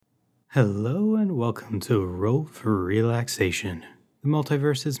Hello and welcome to Roll for Relaxation, the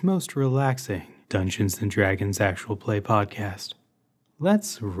multiverse's most relaxing Dungeons & Dragons actual play podcast.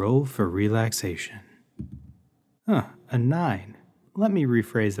 Let's roll for relaxation. A 9. Let me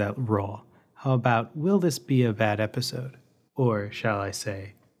rephrase that roll. How about, will this be a bad episode? Or shall I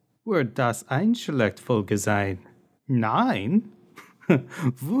say, wird das ein Schlechtfolge sein? 9?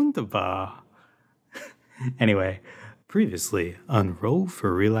 Wunderbar. Anyway, previously on Roll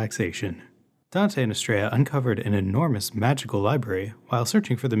for Relaxation, Dante and Estrella uncovered an enormous magical library while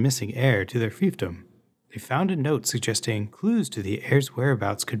searching for the missing heir to their fiefdom. They found a note suggesting clues to the heir's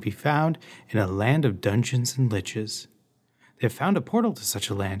whereabouts could be found in a land of dungeons and liches. They have found a portal to such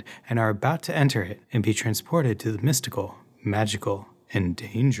a land and are about to enter it and be transported to the mystical, magical, and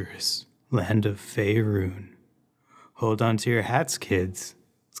dangerous land of Faerun. Hold on to your hats, kids.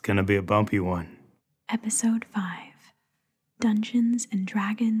 It's gonna be a bumpy one. Episode 5. Dungeons and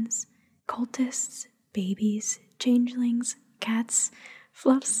Dragons, Cultists, Babies, Changelings, Cats,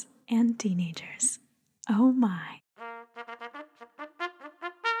 Fluffs, and Teenagers. Oh my.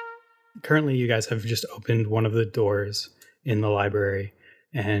 Currently, you guys have just opened one of the doors in the library,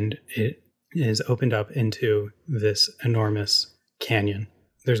 and it is opened up into this enormous canyon.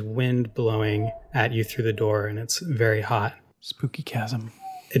 There's wind blowing at you through the door, and it's very hot. Spooky chasm.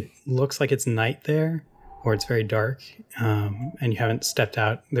 It looks like it's night there, or it's very dark, and you haven't stepped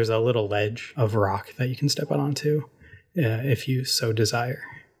out. There's a little ledge of rock that you can step out onto if you so desire.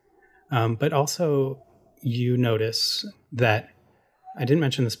 But also, you notice that, I didn't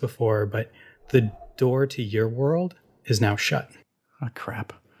mention this before, but the door to your world is now shut. Oh,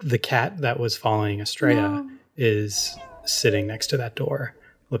 crap. The cat that was following Estrella is sitting next to that door,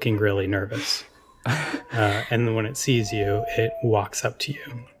 looking really nervous. And when it sees you, it walks up to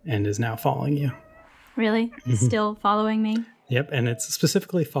you and is now following you. Really? Mm-hmm. Still following me? Yep, and it's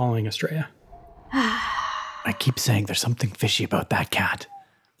specifically following Estrella. I keep saying there's something fishy about that cat.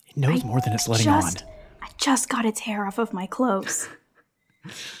 It knows more than it's letting on. I just got its hair off of my clothes.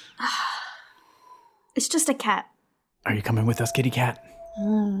 It's just a cat. Are you coming with us, kitty cat?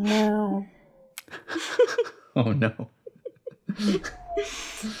 No. Oh, no.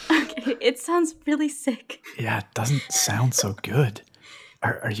 Okay, it sounds really sick. Yeah, it doesn't sound so good.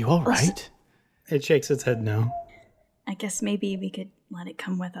 Are you all right? It shakes its head no. I guess maybe we could let it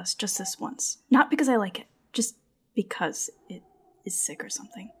come with us just this once. Not because I like it, just because it is sick or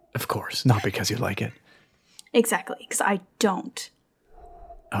something. Of course, not because you like it. Exactly, because I don't.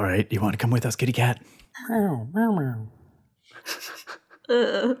 All right, you want to come with us, kitty cat? Meow, meow,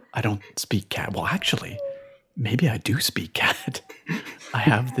 meow. I don't speak cat. Well, actually, maybe I do speak cat. I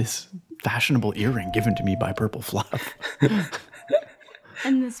have this fashionable earring given to me by Purple Fluff.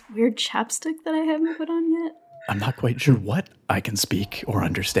 And this weird chapstick that I haven't put on yet? I'm not quite sure what I can speak or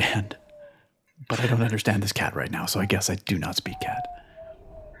understand. But I don't understand this cat right now, so I guess I do not speak cat.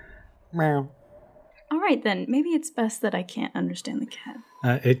 Meow. All right, then. Maybe it's best that I can't understand the cat.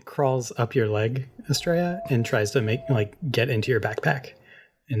 It crawls up your leg, Estrella, and tries to get into your backpack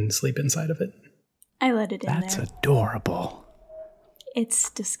and sleep inside of it. I let it in That's there. adorable. It's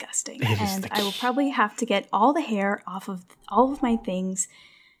disgusting. It is and the I will probably have to get all the hair off of all of my things.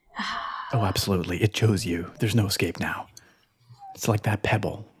 Oh, absolutely. It chose you. There's no escape now. It's like that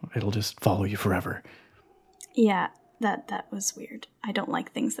pebble. It'll just follow you forever. Yeah, that was weird. I don't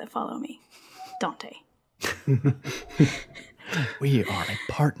like things that follow me. Dante. We are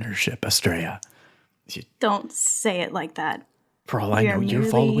a partnership, Estrella. Don't say it like that. For all I know, you're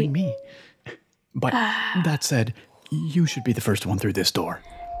following me. But that said, you should be the first one through this door.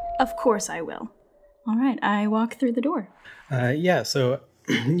 Of course I will. All right, I walk through the door. So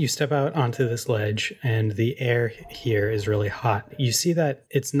you step out onto this ledge, and the air here is really hot. You see that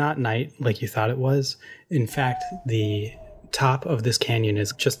it's not night like you thought it was. In fact, the top of this canyon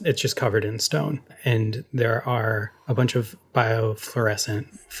is just covered in stone, and there are a bunch of biofluorescent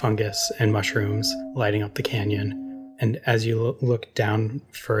fungus and mushrooms lighting up the canyon. And as you look down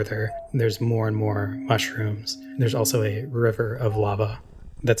further, there's more and more mushrooms. There's also a river of lava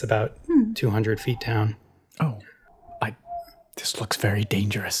that's about 200 feet down. Oh, this looks very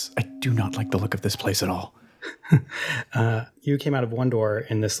dangerous. I do not like the look of this place at all. You came out of one door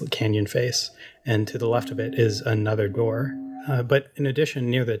in this canyon face, and to the left of it is another door. But in addition,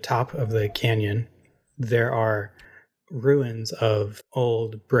 near the top of the canyon, there are ruins of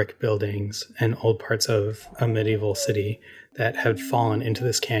old brick buildings and old parts of a medieval city that have fallen into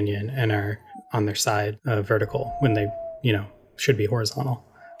this canyon and are on their side vertical when they, should be horizontal.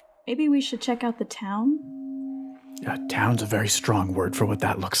 Maybe we should check out the town? Town's a very strong word for what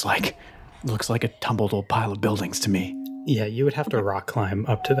that looks like. Looks like a tumbled old pile of buildings to me. Yeah, you would have to rock climb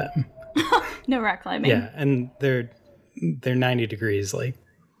up to them. No rock climbing. Yeah, and they're 90 degrees, like,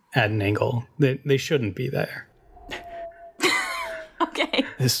 at an angle. They shouldn't be there. Okay.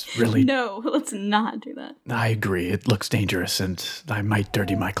 This really... No, let's not do that. I agree. It looks dangerous, and I might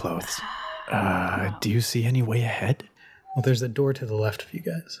dirty my clothes. Do you see any way ahead? Well, there's a door to the left of you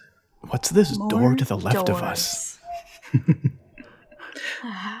guys. What's this More door to the left of us?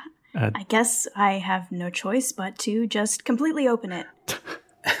 I guess I have no choice but to just completely open it.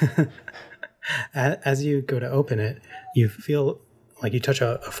 As you go to open it, you feel like you touch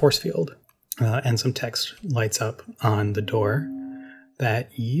a force field, and some text lights up on the door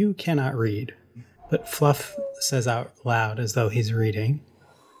that you cannot read. But Fluff says out loud, as though he's reading,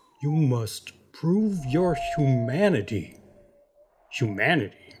 "You must prove your humanity."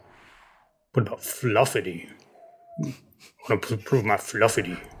 Humanity? What about fluffity? I want to prove my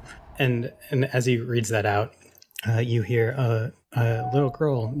fluffity. And as he reads that out, you hear a little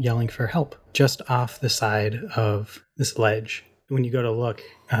girl yelling for help just off the side of this ledge. When you go to look,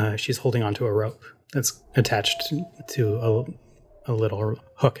 she's holding onto a rope that's attached to a little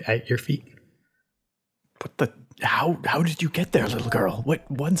hook at your feet. What the... How did you get there, little girl? Wait,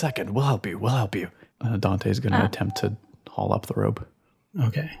 1 second. We'll help you. Dante's going to attempt to haul up the rope.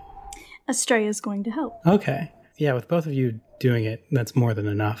 Okay. Estrella's going to help. Okay. Yeah, with both of you doing it, that's more than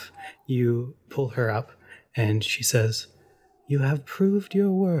enough. You pull her up, and she says, "You have proved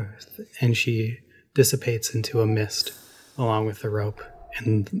your worth." And she dissipates into a mist along with the rope,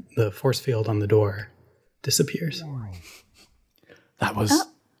 and the force field on the door disappears. That was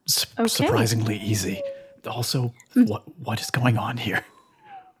okay. surprisingly easy. Also, what is going on here?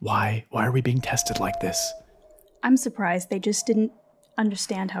 Why are we being tested like this? I'm surprised they just didn't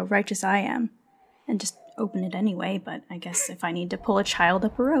understand how righteous I am and just open it anyway, but I guess if I need to pull a child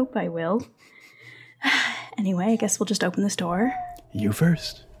up a rope, I will. Anyway, I guess we'll just open this door. You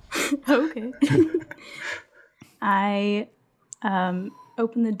first. Okay. I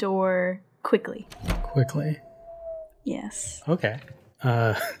open the door quickly. Quickly. Yes. Okay.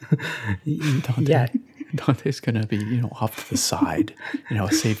 Dante, yeah. Dante's gonna be, off to the side,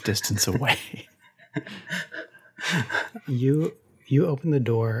 a safe distance away. You open the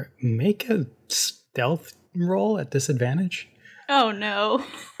door. Make a stealth roll at disadvantage. Oh no.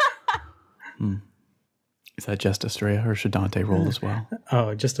 Is that just Estrella, or should Dante roll as well?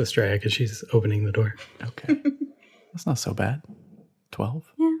 Oh, just Estrella, because she's opening the door. Okay. That's not so bad. 12?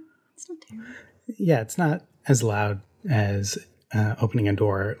 Yeah, it's not terrible. Yeah, it's not as loud as opening a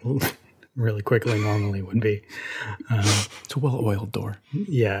door really quickly normally would be. It's a well-oiled door.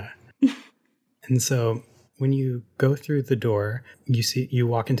 Yeah. And so when you go through the door, you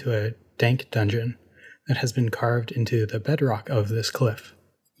walk into a dank dungeon that has been carved into the bedrock of this cliff.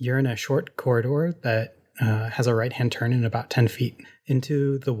 You're in a short corridor that has a right-hand turn in about 10 feet.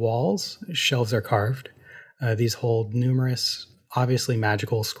 Into the walls, shelves are carved. These hold numerous, obviously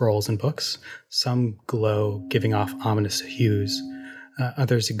magical scrolls and books. Some glow, giving off ominous hues.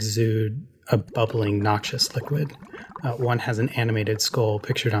 Others exude a bubbling, noxious liquid. One has an animated skull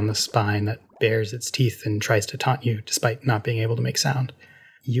pictured on the spine that bares its teeth and tries to taunt you, despite not being able to make sound.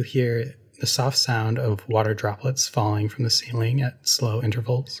 You hear the soft sound of water droplets falling from the ceiling at slow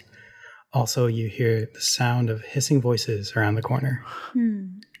intervals. Also, you hear the sound of hissing voices around the corner.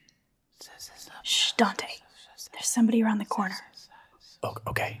 Shh, Dante. There's somebody around the corner. Oh,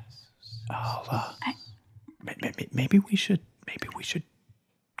 okay. I'll, maybe we should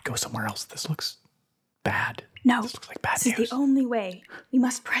go somewhere else. This looks bad. No, this looks like bad this news. is the only way. We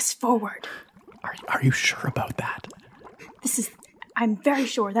must press forward. Are you sure about that? I'm very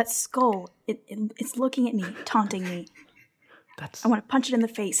sure that skull, it's looking at me, taunting me. I want to punch it in the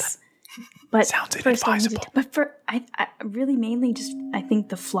face. But sounds first inadvisable. I really mainly just, I think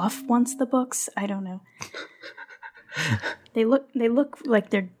the Fluff wants the books. I don't know. They look like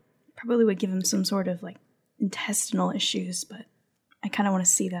they're probably would give him some sort of like intestinal issues, but I kind of want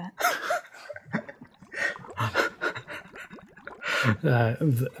to see that.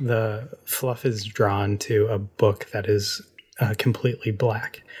 The Fluff is drawn to a book that is completely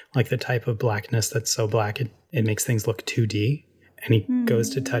black, like the type of blackness that's so black it makes things look 2D. And he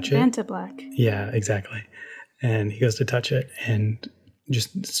goes to touch it. Manta black. Yeah, exactly. And he goes to touch it and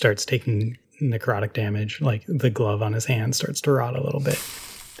just starts taking necrotic damage. Like the glove on his hand starts to rot a little bit.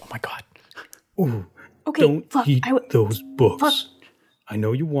 Oh my god. Ooh. Okay, don't Fluff, eat those books. Fluff. I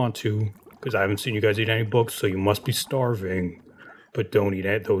know you want to, because I haven't seen you guys eat any books, so you must be starving. But don't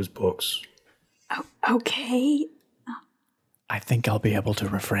eat those books. Oh, okay. I think I'll be able to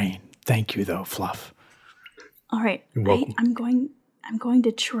refrain. Thank you, though, Fluff. All right. You're welcome. I'm going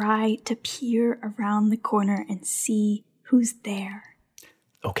to try to peer around the corner and see who's there.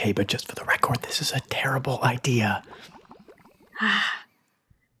 Okay, but just for the record, this is a terrible idea.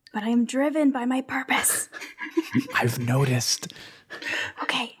 But I am driven by my purpose. I've noticed.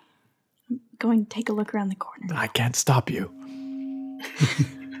 Okay. I'm going to take a look around the corner. I can't stop you.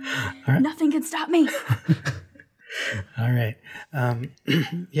 Nothing can stop me. All right.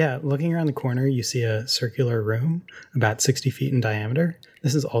 Yeah, looking around the corner, you see a circular room about 60 feet in diameter.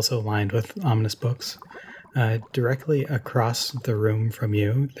 This is also lined with ominous books. Directly across the room from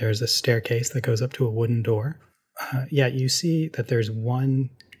you, there's a staircase that goes up to a wooden door. Yeah, you see that there's one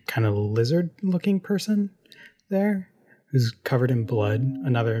kind of lizard-looking person there who's covered in blood.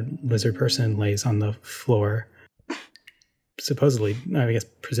 Another lizard person lays on the floor, supposedly, I guess,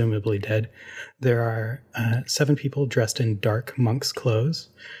 presumably dead. There are 7 people dressed in dark monk's clothes,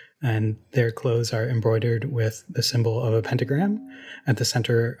 and their clothes are embroidered with the symbol of a pentagram, at the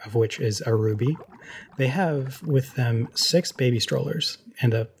center of which is a ruby. They have with them 6 baby strollers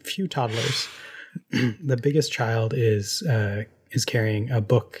and a few toddlers. The biggest child is carrying a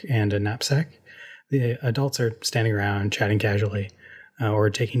book and a knapsack. The adults are standing around chatting casually or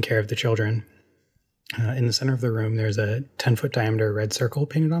taking care of the children. In the center of the room, there's a 10-foot diameter red circle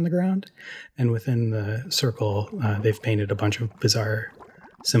painted on the ground, and within the circle, they've painted a bunch of bizarre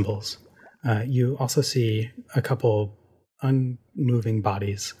symbols. You also see a couple unmoving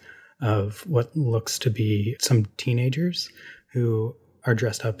bodies of what looks to be some teenagers who are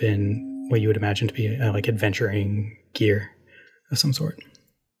dressed up in what you would imagine to be like adventuring gear of some sort.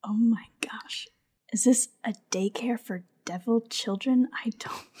 Oh my gosh. Is this a daycare for devil children?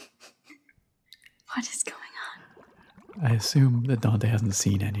 What is going on? I assume that Dante hasn't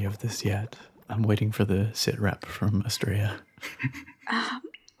seen any of this yet. I'm waiting for the sit rep from Estrella.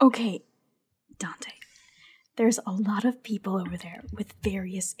 Okay, Dante. There's a lot of people over there with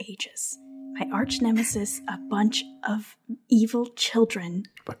various ages. My arch nemesis, a bunch of evil children.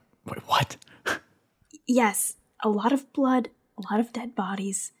 Wait, what? Yes, a lot of blood, a lot of dead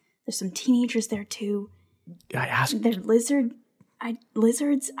bodies. There's some teenagers there too. I asked. They're lizards. I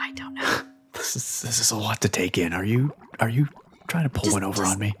don't know. This is a lot to take in. Are you trying to pull one over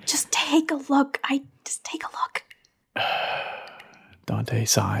on me? Just take a look. Just take a look. Dante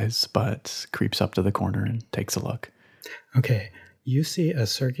sighs, but creeps up to the corner and takes a look. Okay, you see a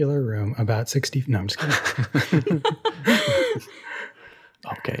circular room about 60... No, I'm just kidding.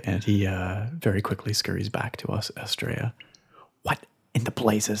 Okay, and he very quickly scurries back to us, Estrella. What in the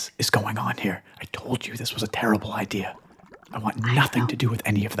blazes is going on here? I told you this was a terrible idea. I want nothing to do with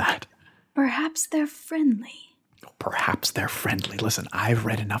any of that. Perhaps they're friendly. Perhaps they're friendly. Listen, I've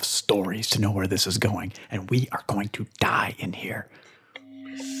read enough stories to know where this is going, and we are going to die in here.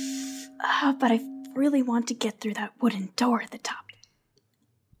 But I really want to get through that wooden door at the top.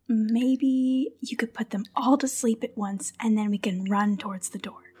 Maybe you could put them all to sleep at once, and then we can run towards the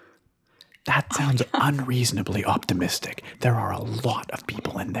door. That sounds unreasonably optimistic. There are a lot of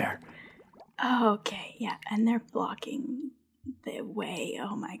people in there. Okay, yeah, and they're blocking the way.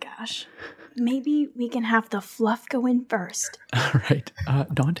 Oh my gosh. Maybe we can have the fluff go in first. All right.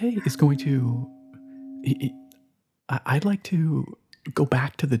 Dante is going to... I'd like to go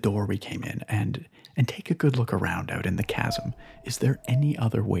back to the door we came in and take a good look around out in the chasm. Is there any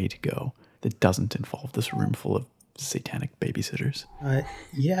other way to go that doesn't involve this room full of satanic babysitters?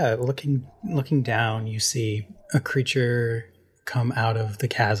 Yeah, looking down, you see a creature come out of the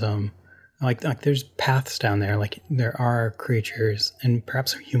chasm. Like there's paths down there. Like there are creatures and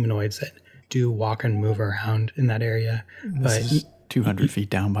perhaps humanoids that do walk and move around in that area. This is 200 feet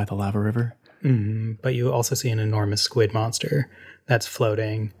down by the lava river. But you also see an enormous squid monster that's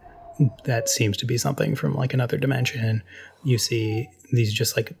floating. That seems to be something from like another dimension. You see these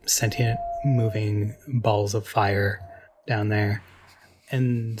just like sentient moving balls of fire down there.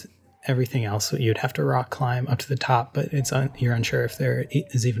 And everything else you'd have to rock climb up to the top, but you're unsure if there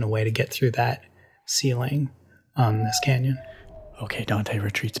is even a way to get through that ceiling on this canyon. Okay, Dante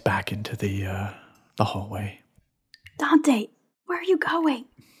retreats back into the hallway. Dante, where are you going?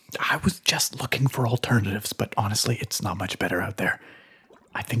 I was just looking for alternatives, but honestly, it's not much better out there.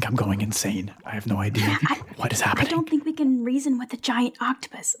 I think I'm going insane. I have no idea what is happening. I don't think we can reason with a giant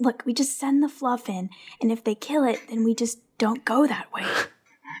octopus. Look, we just send the fluff in, and if they kill it, then we just don't go that way.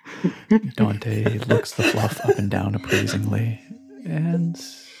 Dante looks the fluff up and down appraisingly, and...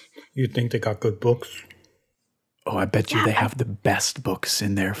 You think they got good books? Oh, I bet you they have the best books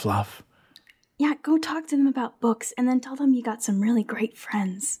in their fluff. Yeah, go talk to them about books, and then tell them you got some really great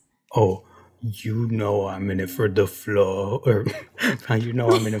friends. Oh, you know I'm in it for the flow, or you know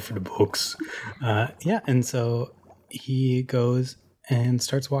I'm in it for the books. Yeah, and so he goes and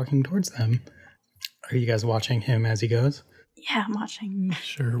starts walking towards them. Are you guys watching him as he goes? Yeah, I'm watching.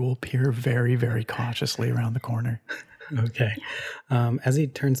 Sure, we'll peer very, very cautiously around the corner. Okay. As he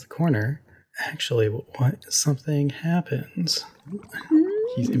turns the corner, actually, something happens.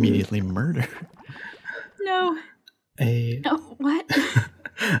 He's immediately murdered. No. What?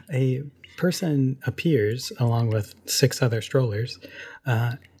 A person appears along with 6 other strollers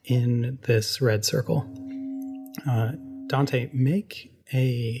in this red circle. Dante, make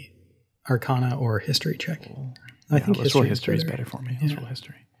a Arcana or History check. I think history is better for me. Let's roll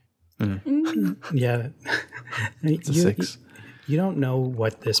history. Yeah. It's a 6. You don't know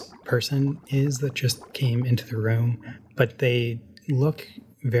what this person is that just came into the room, but they look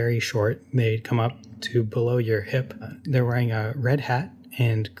very short. They come up to below your hip. They're wearing a red hat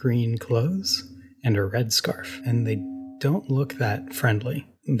and green clothes and a red scarf, and they don't look that friendly.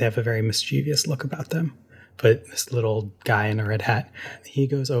 They have a very mischievous look about them. But this little guy in a red hat, he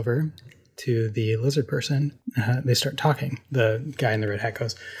goes over to the lizard person. They start talking. The guy in the red hat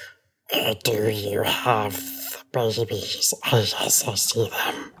goes, "Do you have the babies? Yes, I see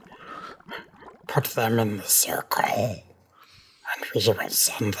them. Put them in the circle, and we will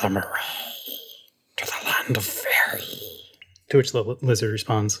send them away to the land of fairy." To which the lizard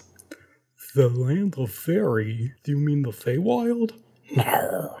responds, "The land of fairy? Do you mean the Feywild?"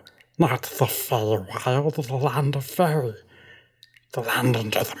 "No, not the Feywild, the land of fairy. The land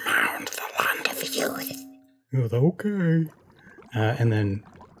under the mound, the land of youth." Okay. And then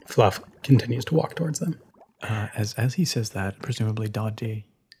Fluff continues to walk towards them. As he says that, presumably Dante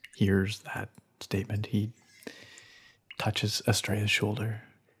hears that statement. He touches Estrella's shoulder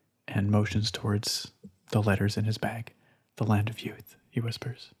and motions towards the letters in his bag. "The land of youth," he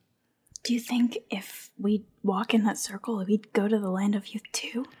whispers. Do you think if we walk in that circle, we'd go to the land of youth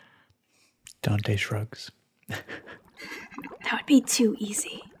too? Dante shrugs. That would be too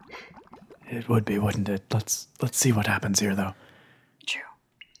easy. It would be, wouldn't it? Let's see what happens here, though. True.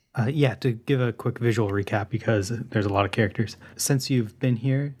 To give a quick visual recap, because there's a lot of characters. Since you've been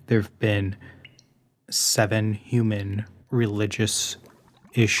here, there have been 7 human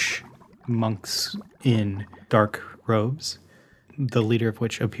religious-ish monks in dark robes, the leader of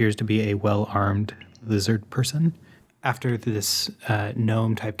which appears to be a well-armed lizard person. After this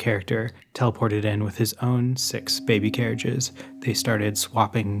gnome-type character teleported in with his own 6 baby carriages, they started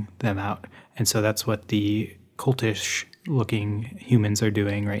swapping them out. And so that's what the cultish-looking humans are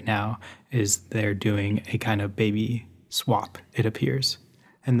doing right now, is they're doing a kind of baby swap, it appears.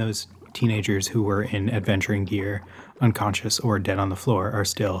 And those teenagers who were in adventuring gear, unconscious or dead on the floor, are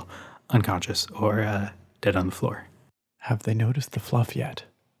still unconscious or dead on the floor. Have they noticed the Fluff yet?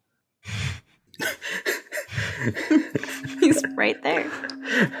 He's right there.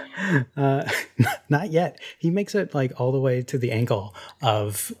 Not yet. He makes it like all the way to the ankle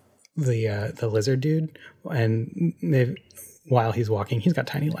of the lizard dude, and while he's walking, he's got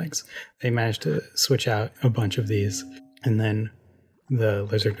tiny legs. They managed to switch out a bunch of these, and then the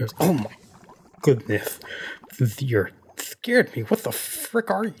lizard goes, "Oh my goodness, you're scared me. What the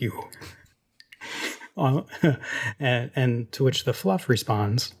frick are you?" And to which the Fluff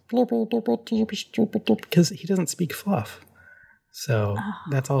responds, because he doesn't speak Fluff. So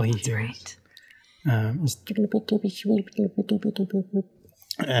that's all he hears. Right. And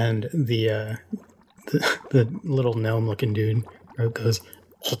the little gnome-looking dude goes,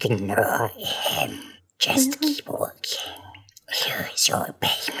 "Ignore him. Just keep working. Here is your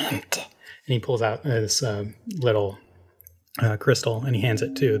payment." And he pulls out this little crystal, and he hands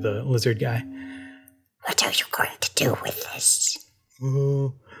it to the lizard guy. "What are you going to do with this?"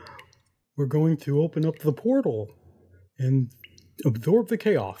 We're going to open up the portal and absorb the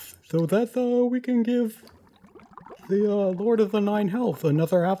chaos so that we can give the Lord of the Nine Hells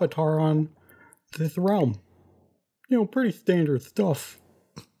another avatar on this realm. Pretty standard stuff.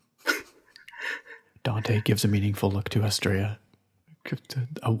 Dante gives a meaningful look to Estrella.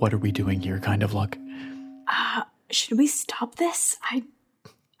 What are we doing here kind of look. Should we stop this? I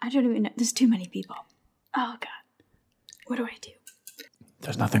don't even know. There's too many people. Oh, God. What do I do?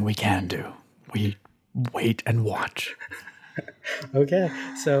 There's nothing we can do. We wait and watch. Okay,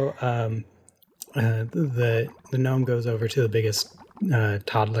 so the gnome goes over to the biggest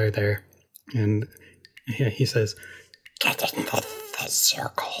toddler there, and he says, "Get in the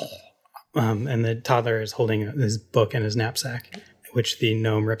circle." And the toddler is holding his book in his knapsack, which the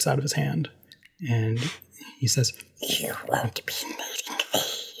gnome rips out of his hand, and he says, "You won't be needing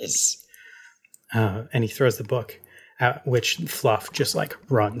these." And he throws the book, at which Fluff just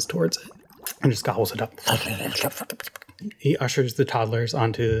runs towards it and just gobbles it up. He ushers the toddlers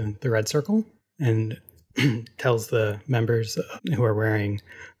onto the red circle and tells the members who are wearing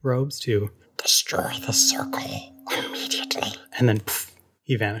robes to destroy the circle immediately. And then poof,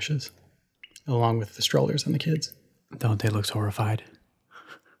 he vanishes, along with the strollers and the kids. Dante looks horrified,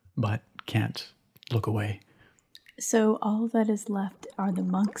 but can't look away. So all that is left are the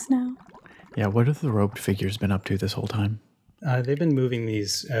monks now? Yeah, what have the robed figures been up to this whole time? They've been moving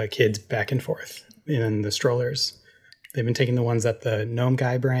these kids back and forth in the strollers. They've been taking the ones that the gnome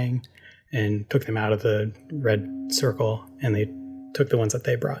guy brought and took them out of the red circle, and they took the ones that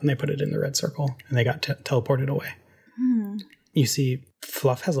they brought and they put it in the red circle, and they got teleported away. You see,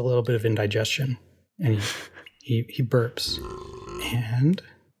 Fluff has a little bit of indigestion, and he burps, and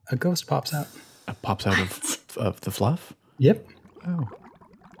a ghost pops out. Pops out of the fluff? Yep. Oh.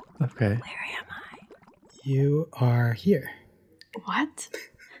 Okay. Where am I? You are here. What?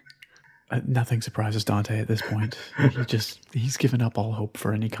 Nothing surprises Dante at this point. He's given up all hope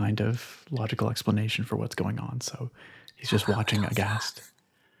for any kind of logical explanation for what's going on, so he's just watching aghast.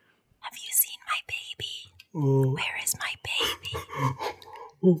 Have you seen my baby? Oh, Where is my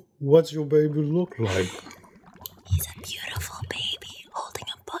baby? what's your baby look like? He's a beautiful baby holding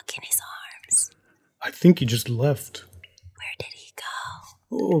a book in his arms. I think he just left. Where did he go?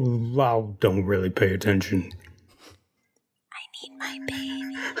 Oh, I don't really pay attention. I need my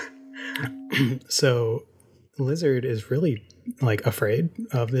baby. So, the lizard is really, afraid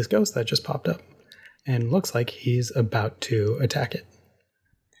of this ghost that just popped up and looks like he's about to attack it.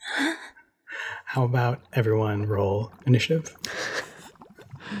 How about everyone roll initiative?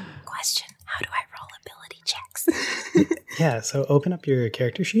 Question, how do I roll ability checks? Yeah, so open up your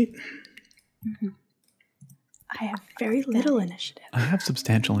character sheet. I have very little initiative. I have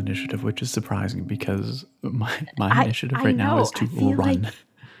substantial initiative, which is surprising because my initiative I right now know, is to I feel run. like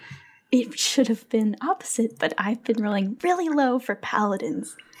it should have been opposite, but I've been rolling really low for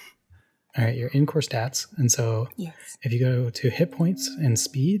paladins. All right, you're in core stats. And so Yes. if you go to hit points and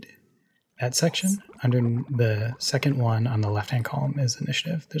speed, that section, under the second one on the left-hand column is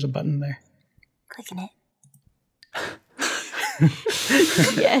initiative. There's a button there. Clicking it.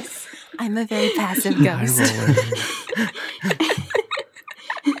 Yes. I'm a very passive ghost.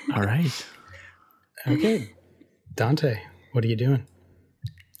 All right. Okay. Dante, what are you doing?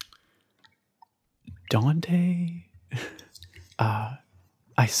 Dante,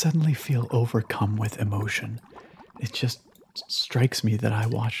 I suddenly feel overcome with emotion. It just strikes me that I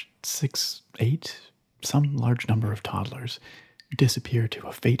watched 6, 8, some large number of toddlers disappear to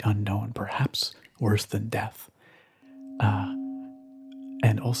a fate unknown, perhaps worse than death.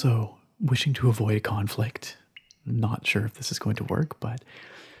 And also wishing to avoid conflict. Not sure if this is going to work, but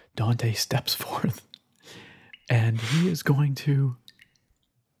Dante steps forth and he is going to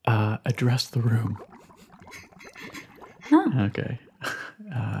address the room. Huh. Okay.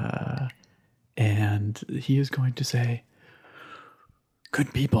 And he is going to say,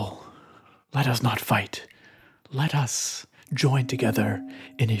 "Good people, let us not fight. Let us join together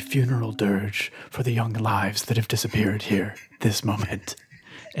in a funeral dirge for the young lives that have disappeared here this moment."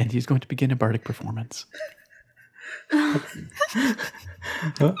 And he's going to begin a bardic performance. Oh,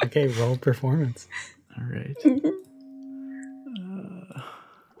 okay, roll performance. All right.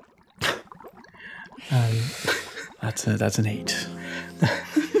 That's an 8.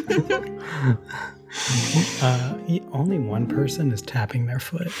 Only one person is tapping their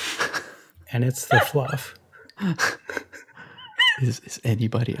foot, and it's the Fluff. Is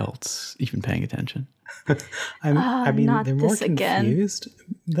anybody else even paying attention? I mean, not they're more this again. confused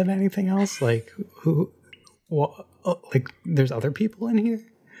than anything else. There's other people in here?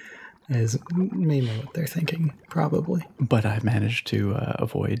 Is mainly what they're thinking, probably. But I've managed to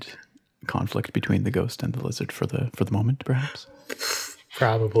avoid conflict between the ghost and the lizard for the moment, perhaps.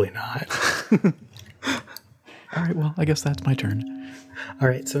 Probably not. All right, well, I guess that's my turn. All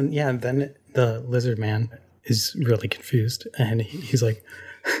right, so yeah, then the lizard man is really confused, and he's like,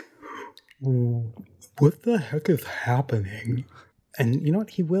 "What the heck is happening?" And you know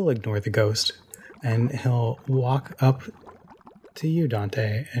what? He will ignore the ghost, and he'll walk up to you,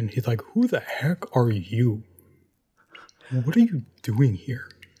 Dante, and he's like, "Who the heck are you? What are you doing here?"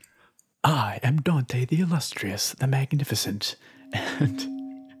 I am Dante the Illustrious, the Magnificent,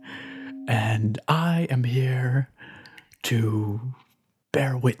 and I am here to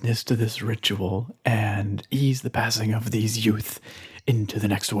bear witness to this ritual and ease the passing of these youth into the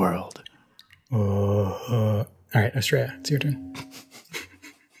next world. All right, Estrella, it's your turn.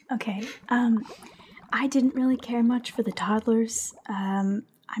 Okay. I didn't really care much for the toddlers. I'm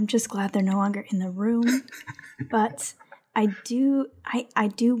just glad they're no longer in the room. But I do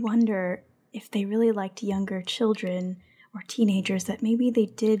wonder if they really liked younger children or teenagers, that maybe they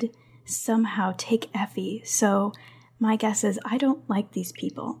did somehow take Effie. So my guess is I don't like these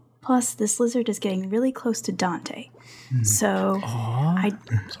people. Plus, this lizard is getting really close to Dante. So,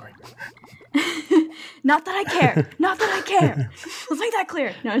 Sorry. not that I care. Not that I care. Let's make that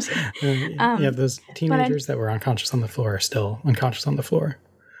clear. No, I'm just kidding. Those teenagers that were unconscious on the floor are still unconscious on the floor,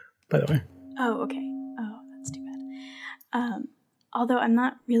 by the way. Oh, okay. Oh, that's too bad. Although I'm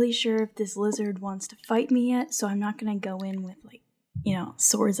not really sure if this lizard wants to fight me yet, so I'm not going to go in with,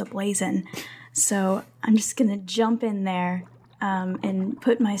 swords ablazing. So I'm just going to jump in there and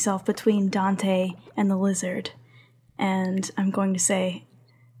put myself between Dante and the lizard. And I'm going to say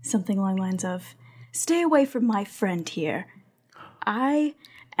something along the lines of, "Stay away from my friend here. I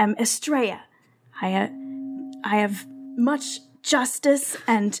am Estrella. I have much justice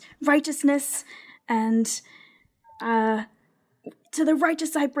and righteousness, and to the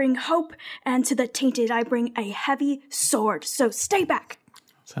righteous I bring hope, and to the tainted I bring a heavy sword. So stay back."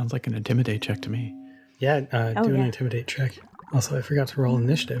 Sounds like an intimidate check to me. Yeah, do an intimidate check. Also, I forgot to roll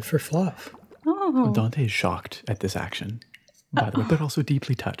initiative for Fluff. Oh. Dante is shocked at this action, by the way, but also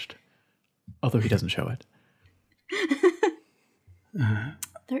deeply touched, although he doesn't show it.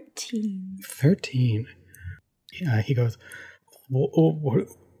 13. 13. He goes,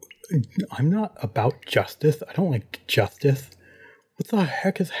 I'm not about justice. I don't like justice. What the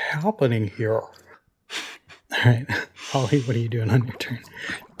heck is happening here? All right. Holly, what are you doing on your turn?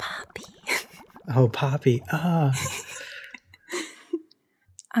 Poppy. Oh, Poppy.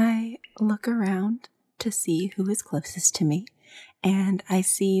 I look around to see who is closest to me, and I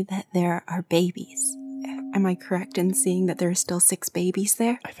see that there are babies. Am I correct in seeing that there are still 6 babies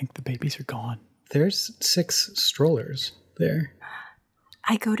there? I think the babies are gone. There's 6 strollers there.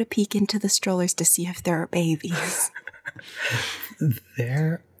 I go to peek into the strollers to see if there are babies.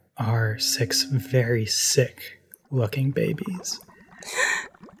 There are 6 very sick-looking babies.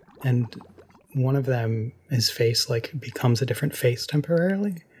 And one of them, his face, becomes a different face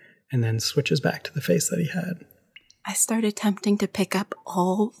temporarily, and then switches back to the face that he had. I start attempting to pick up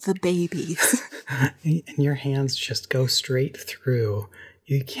all the babies. And your hands just go straight through.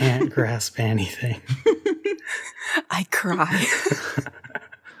 You can't grasp anything. I cry.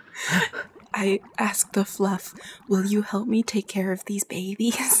 I ask the Fluff, "Will you help me take care of these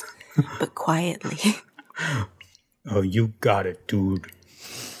babies?" But quietly. Oh, you got it, dude.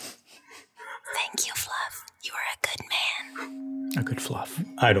 Thank you, Fluff. You are a good man. A good Fluff.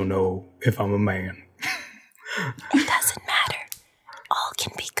 I don't know if I'm a man. It doesn't matter. All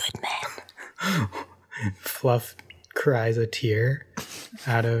can be good men. Fluff cries a tear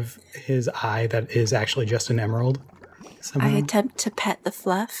out of his eye that is actually just an emerald. Somehow. I attempt to pet the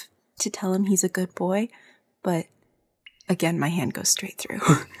Fluff to tell him he's a good boy, but again, my hand goes straight through.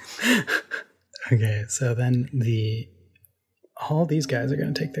 Okay, so then all these guys are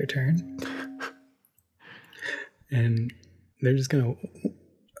going to take their turn. And they're just going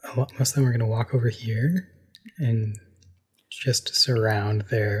to, most of them are going to walk over here and just surround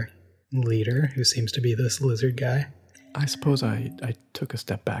their leader, who seems to be this lizard guy. I suppose I took a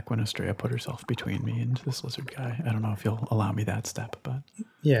step back when Estrella put herself between me and this lizard guy. I don't know if you'll allow me that step, but...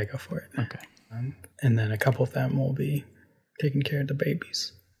 Yeah, go for it. Okay. And then a couple of them will be taking care of the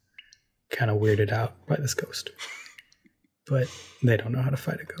babies. Kind of weirded out by this ghost. But they don't know how to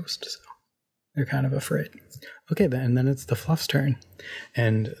fight a ghost, so they're kind of afraid. Okay, then it's the Fluff's turn.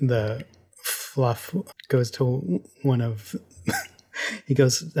 And the Fluff goes to one of... he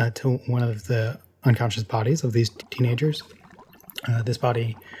goes to one of the unconscious bodies of these teenagers. This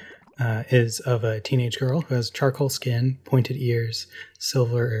body is of a teenage girl who has charcoal skin, pointed ears,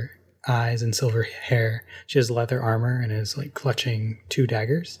 silver eyes, and silver hair. She has leather armor and is clutching 2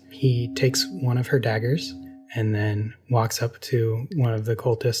 daggers. He takes one of her daggers and then walks up to one of the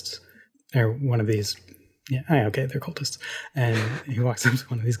cultists, or one of these. Yeah, okay, they're cultists. And he walks up to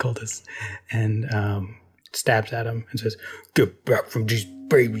one of these cultists and stabs at him and says, "Get back from these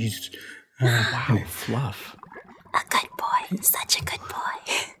babies." Wow, Fluff. A good boy. Such a good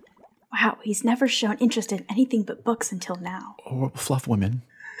boy. Wow, he's never shown interest in anything but books until now. Oh, Fluff women.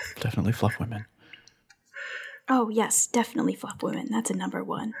 Definitely Fluff women. Oh, yes, definitely Fluff women. That's a number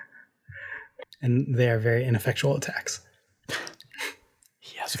 1. And they are very ineffectual attacks.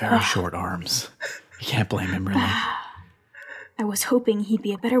 He has very short arms. You can't blame him, really. I was hoping he'd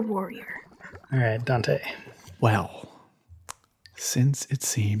be a better warrior. All right, Dante. Well, since it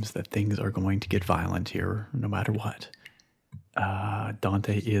seems that things are going to get violent here, no matter what,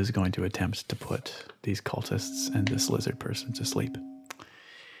 Dante is going to attempt to put these cultists and this lizard person to sleep.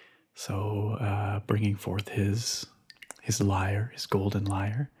 So, bringing forth his lyre, his golden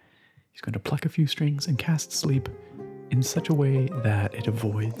lyre, he's going to pluck a few strings and cast sleep in such a way that it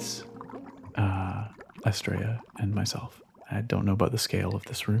avoids Estrella and myself I don't know about the scale of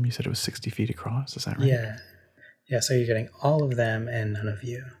this room. You said it was 60 feet across. Is that right? Yeah. Yeah, so you're getting all of them and none of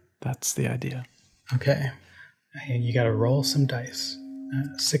you. That's the idea. Okay. And you got to roll some dice.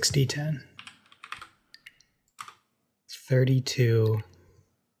 6d10. 32.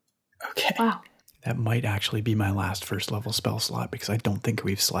 Okay. Wow. That might actually be my last first level spell slot because I don't think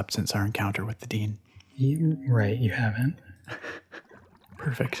we've slept since our encounter with the Dean. Right, you haven't.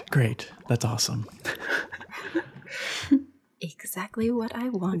 Perfect. Great. That's awesome. Exactly what I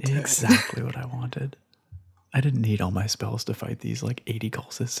wanted. Exactly what I wanted. I didn't need all my spells to fight these like 80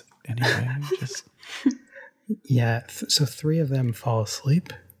 cultists anyway. Just Yeah, so 3 of them fall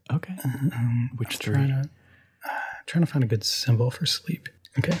asleep. okay. Which 3? Trying to find a good symbol for sleep.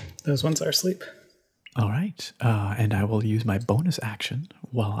 Okay, those ones are asleep. All right. And I will use my bonus action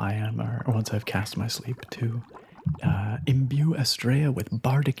while I am, or once I've cast my sleep, to imbue Estrella with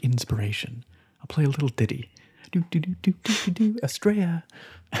bardic inspiration. I'll play a little ditty. Do do do do do do do Estrella.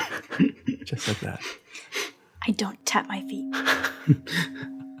 Just like that. I don't tap my feet.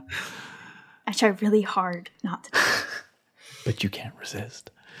 I try really hard not to. But you can't resist.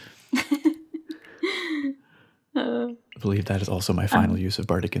 I believe that is also my final use of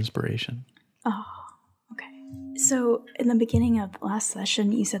bardic inspiration. Oh, okay. So in the beginning of last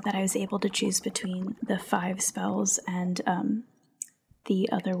session, you said that I was able to choose between the 5 spells and the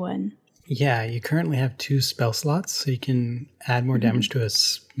other one. Yeah, you currently have 2 spell slots, so you can add more damage to a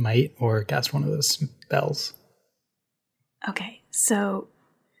smite or cast one of those spells. Okay, so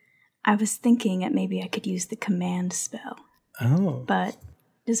I was thinking that maybe I could use the command spell. Oh. But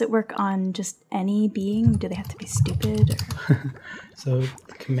does it work on just any being? Do they have to be stupid? Or? So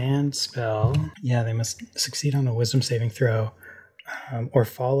the command spell, yeah, they must succeed on a wisdom saving throw or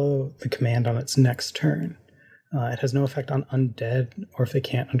follow the command on its next turn. It has no effect on undead or if they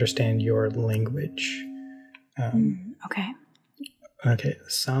can't understand your language. Okay. Okay,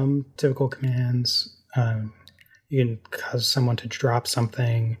 some typical commands, you can cause someone to drop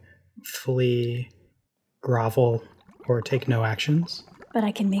something, flee, grovel, or take no actions. But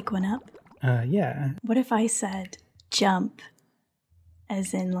I can make one up? Yeah. What if I said jump,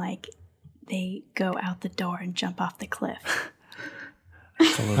 as in like they go out the door and jump off the cliff?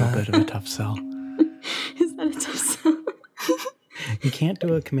 It's a little bit of a tough sell. Is that a tough sell? You can't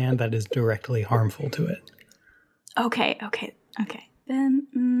do a command that is directly harmful to it. Okay.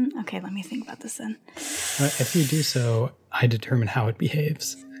 Then, okay, let me think about this then. If you do so, I determine how it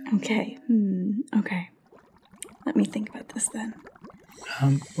behaves. Okay. Okay. Let me think about this then.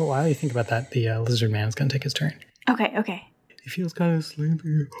 Well, while you think about that, the lizard man is going to take his turn. Okay. He feels kind of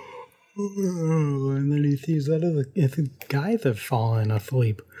sleepy. And then he sees that it's a guy that's fallen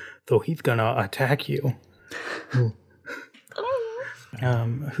asleep, though he's going to attack you.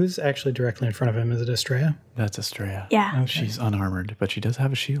 Who's actually directly in front of him? Is it Estrella? That's Estrella. Yeah. Okay. She's unarmored, but she does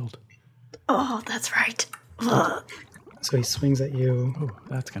have a shield. Oh, that's right. Ugh. So he swings at you Oh,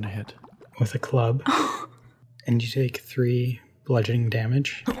 that's going to hit. with a club, and you take 3 bludgeoning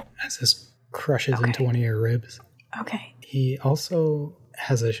damage as this crushes into one of your ribs. Okay. He also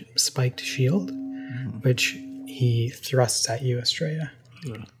has a spiked shield, which he thrusts at you, Estrella.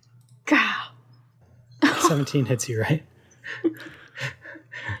 Gah. 17 hits you, right?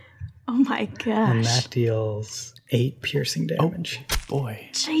 Oh my gosh. And that deals 8 piercing damage. Boy,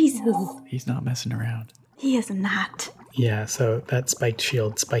 Jesus. he's not messing around. He is not. Yeah, so that spiked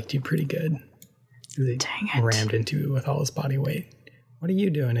shield spiked you pretty good. He Dang it. rammed into you with all his body weight. What are you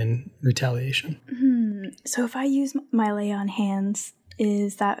doing in retaliation? So if I use my lay on hands,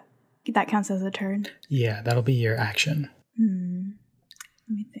 is that counts as a turn? Yeah, that'll be your action.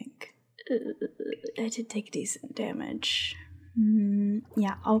 Let me think. I did take decent damage.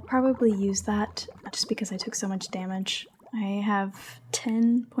 Yeah, I'll probably use that just because I took so much damage. I have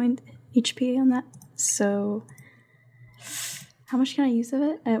 10 point HP on that. So how much can I use of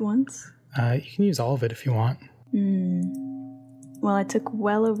it at once? You can use all of it if you want. Well, I took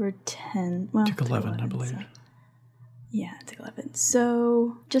well over 10. Well, Took 11, I believe. so- yeah, I took 11.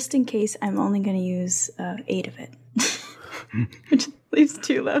 So just in case, I'm only going to use 8 of it. Which leaves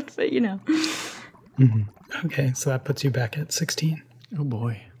 2 left, but you know. Okay, so that puts you back at 16. Oh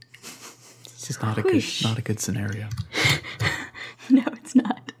boy. This is not a good scenario. No, it's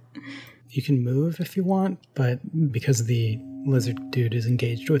not. You can move if you want, but because the lizard dude is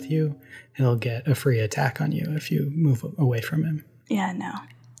engaged with you, he'll get a free attack on you if you move away from him. Yeah, no.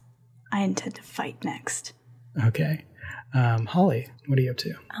 I intend to fight next. Okay. Holly, what are you up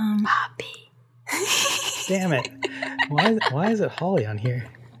to? Poppy. Damn it. Why is it Holly on here?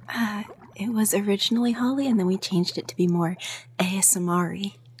 It was originally Holly, and then we changed it to be more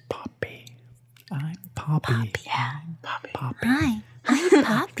ASMR-y. Poppy. I'm Poppy. Yeah. Poppy. Poppy. Hi, I'm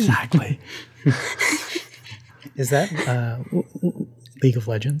Poppy. Exactly. Is that League of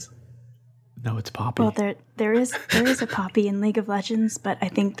Legends? No, it's Poppy. Well, there is a Poppy in League of Legends, but I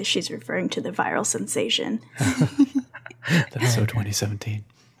think that she's referring to the viral sensation. That's so 2017.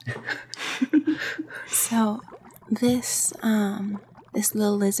 So, this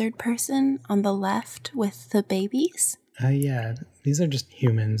little lizard person on the left with the babies. Yeah, these are just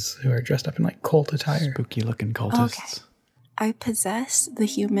humans who are dressed up in like cult attire. Spooky looking cultists. I possess the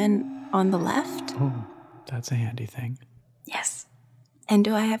human on the left. Oh, that's a handy thing. Yes. And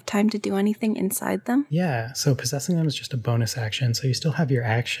do I have time to do anything inside them? Yeah, so possessing them is just a bonus action, so you still have your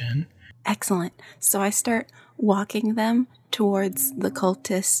action. Excellent. So I start walking them towards the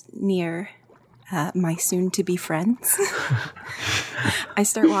cultists near my soon-to-be friends. I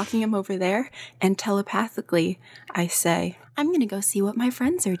start walking him over there, and telepathically I say, I'm going to go see what my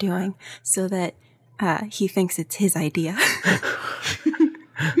friends are doing, so that he thinks it's his idea.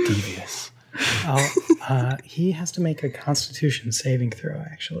 Devious. He has to make a Constitution saving throw,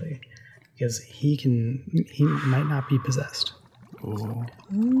 actually, because he might not be possessed. Ooh,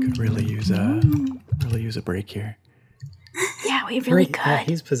 could really use a break here. Yeah, we really Great, yeah, could.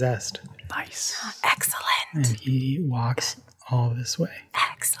 he's possessed, Nice. Excellent. and he walks all this way.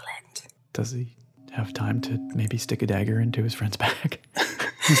 Excellent. Does he have time to maybe stick a dagger into his friend's back?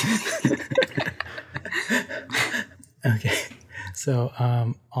 Okay, so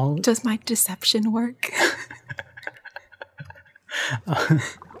all Does my deception work?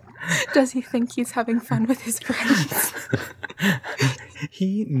 Does he think he's having fun with his friends?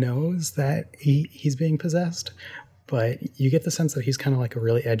 he knows that he's being possessed, but you get the sense that he's kind of like a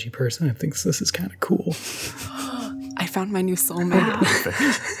really edgy person and thinks this is kind of cool. I found my new soulmate.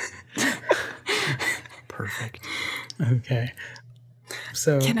 Perfect. Okay,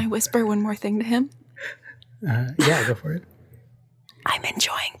 so Can I whisper one more thing to him? yeah, go for it. I'm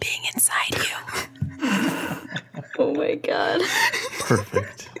enjoying being inside you. Oh my god.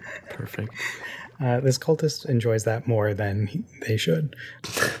 Perfect. Perfect. This cultist enjoys that more than they should.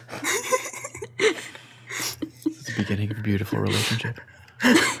 It's the beginning of a beautiful relationship.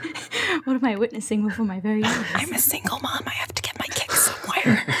 What am I witnessing before my very eyes? I'm a single mom. I have to get my kicks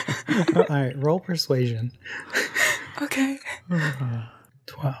somewhere. All right, roll persuasion. Okay.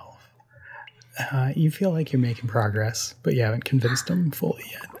 12. You feel like you're making progress, but you haven't convinced them fully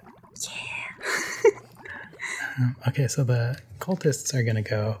yet. Yeah. Okay, so the cultists are going to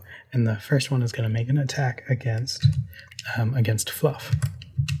go, and the first one is going to make an attack against Fluff.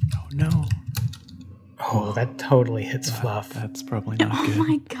 Oh no. Oh, that totally hits Fluff. That's probably not Oh good.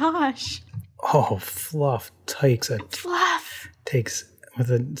 my gosh. Oh, Fluff takes Fluff.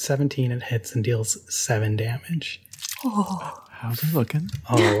 with a 17, it hits and deals 7 damage. Oh. How's he looking?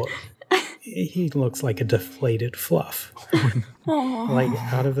 Oh, he looks like a deflated Fluff. Like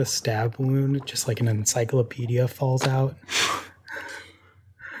out of the stab wound, just like an encyclopedia falls out.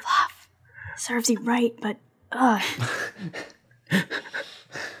 Fluff. Serves you right, but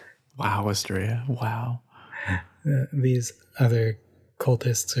Wow, Asteria. Wow. These other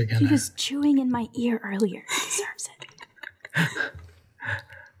cultists are he gonna. was chewing in my ear earlier. He deserves it.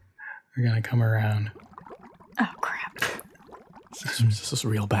 We're gonna come around. Oh crap. This is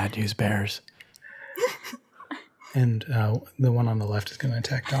real bad news, bears. And the one on the left is gonna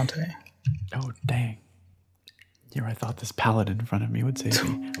attack Dante. Oh, dang. Here, I thought this paladin in front of me would save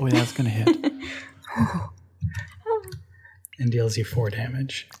me. Oh, yeah, that's going to hit. And deals you 4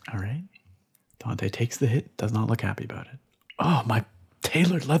 damage. All right. Dante takes the hit, does not look happy about it. Oh, my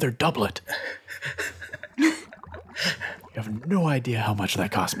tailored leather doublet. You have no idea how much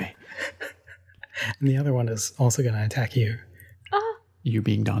that cost me. And the other one is also gonna attack you. You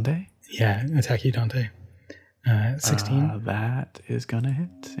being Dante? Yeah, attack you, Dante. 16 That is going to hit,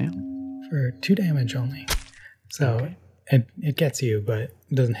 yeah. for 2 damage only. So it gets you, but it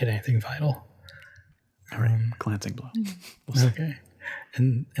doesn't hit anything vital. All right, glancing blow. We'll see. Okay.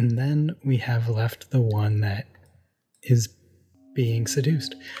 And then we have left the one that is being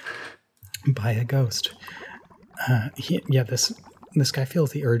seduced by a ghost. This guy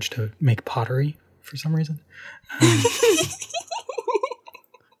feels the urge to make pottery for some reason.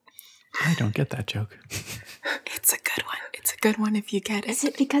 I don't get that joke. It's a good one. It's a good one if you get Is it.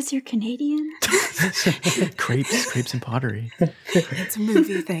 it because you're Canadian? Crepes and pottery. It's a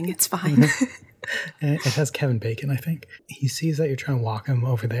movie thing. It's fine. And it has Kevin Bacon, I think. He sees that you're trying to walk him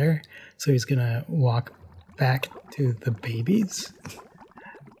over there, so he's gonna walk back to the babies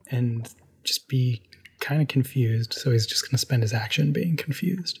and just be kind of confused. So he's just gonna spend his action being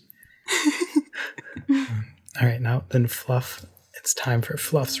confused. All right, now then Fluff. It's time for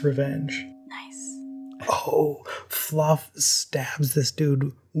Fluff's revenge. Nice. Oh, Fluff stabs this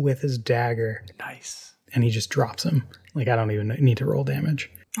dude with his dagger, Nice. and he just drops him. Like, I don't even need to roll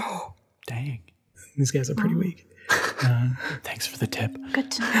damage. Dang. These guys are pretty weak. Thanks for the tip.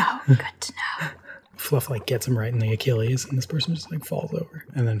 Good to know. Good to know. Fluff, like, gets him right in the Achilles, and this person just, like, falls over.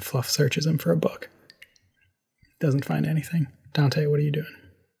 And then Fluff searches him for a book. Doesn't find anything. Dante, what are you doing?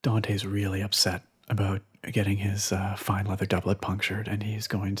 Dante's really upset about getting his fine leather doublet punctured, and he's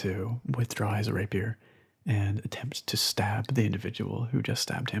going to withdraw his rapier and attempt to stab the individual who just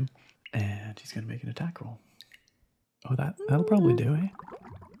stabbed him. And he's going to make an attack roll. Oh, that'll probably do, eh?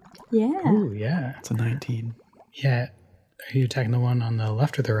 Yeah. Ooh, yeah. It's a 19. Yeah. Are you attacking the one on the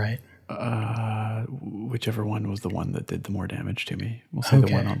left or the right? Whichever one was the one that did the more damage to me. We'll say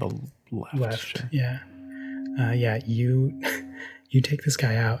the one on the left. Sure. Yeah. Yeah, you take this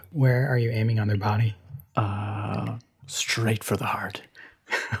guy out. Where are you aiming on their body? Straight for the heart.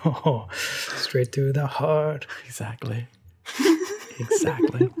 Oh, straight through the heart. Exactly.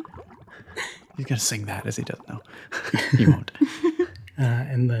 Exactly. He's going to sing that as he does now. He won't.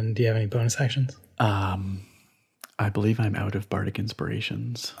 And then, do you have any bonus actions? I believe I'm out of bardic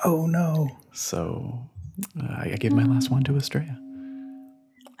inspirations. Oh, no. So I give my last one to Estrella.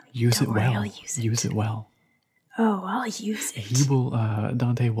 Use it Don't worry, well. I'll use it. Use it well. Oh, I'll use it. He will,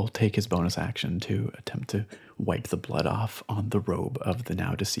 Dante will take his bonus action to attempt to wipe the blood off on the robe of the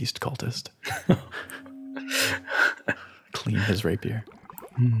now deceased cultist. Clean his rapier.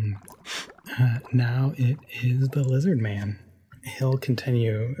 Now it is the lizard man. He'll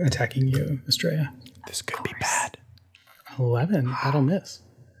continue attacking you, Estrella. This could be bad. 11. That'll miss.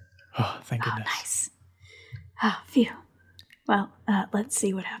 Oh, thank Oh, goodness. nice. Ah, phew. Well, let's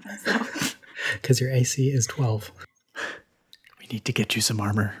see what happens, though. Because your AC is 12. We need to get you some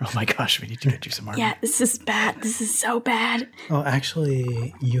armor. Oh my gosh, we need to get you some armor. Yeah, this is bad. This is so bad. Oh,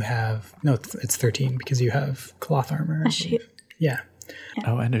 actually, you have... No, it's 13 because you have cloth armor. A shield. Yeah.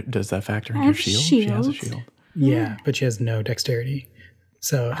 Oh, and does that factor in I your have shield? She has a shield. shield. Yeah, but she has no dexterity.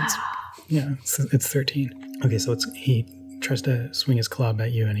 So it's, yeah, it's 13. Okay, so he tries to swing his club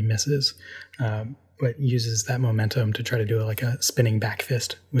at you and he misses, but uses that momentum to try to do like a spinning back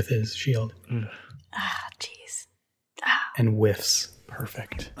fist with his shield Ah, jeez. and whiffs.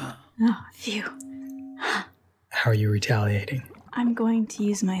 Perfect. Oh, phew. How are you retaliating? I'm going to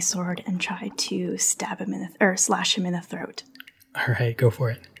use my sword and try to stab him or slash him in the throat. All right, go for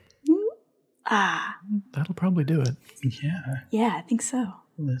it. Ah, That'll probably do it. yeah, I think so.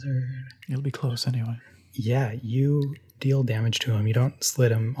 Lizard. It'll be close anyway. Yeah, you deal damage to him. You don't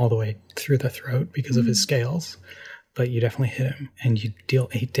slit him all the way through the throat because of his scales, but you definitely hit him, and you deal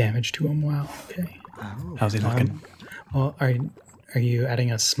 8 damage to him. Wow. Okay. How's he looking? Well, are you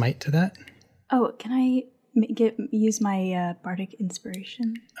adding a smite to that? Oh, can I use my bardic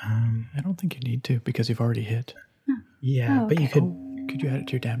inspiration? I don't think you need to because you've already hit. Yeah, Oh, but you okay. could. You add it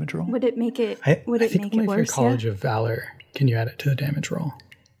to your damage roll? Would it make it? I Would it think make only it if you're worse? College Yeah. of Valor can you add it to the damage roll.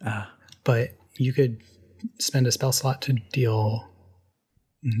 But you could spend a spell slot to deal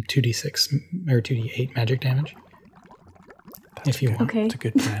 2d6 or 2d8 magic damage. If you want. Okay. It's a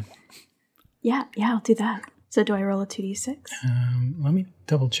good plan. Yeah, I'll do that. So do I roll a 2d6? Let me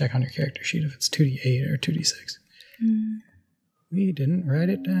double check on your character sheet if it's 2d8 or 2d6. We didn't write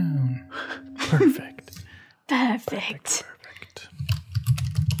it down. Perfect. Perfect. Perfect.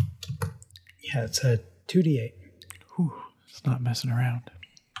 Yeah, it's a 2d8. Whew, it's not messing around.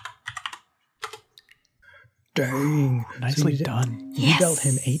 Dang. Nicely So done. You dealt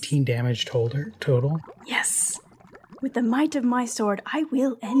him 18 damage total. Yes. With the might of my sword, I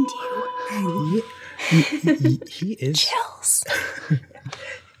will end you. He is Chills.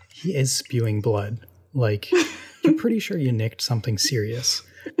 he is spewing blood. Like, you're pretty sure you nicked something serious.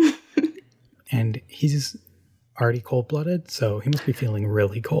 And he's already cold-blooded, so he must be feeling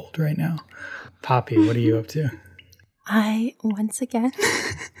really cold right now. Poppy, what are you up to? I once again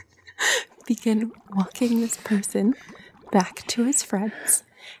begin walking this person back to his friends.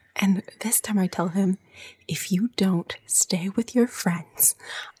 And this time I tell him, if you don't stay with your friends,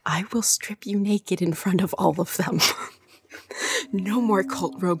 I will strip you naked in front of all of them. No more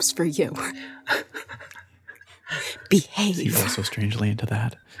cult robes for you. Behave. He's also strangely into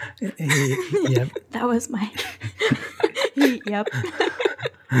that. Yep. That was my. Yep.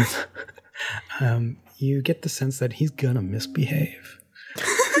 You get the sense that he's gonna misbehave.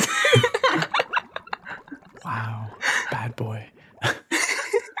 Wow. Bad boy.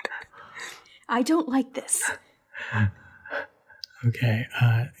 I don't like this. Okay,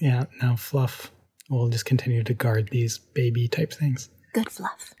 yeah, now Fluff will just continue to guard these baby type things. Good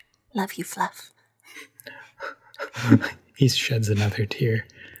Fluff. Love you, Fluff. He sheds another tear.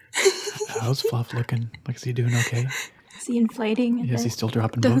 How's Fluff looking? Like, is he doing okay? Is he inflating? a Is he bit? still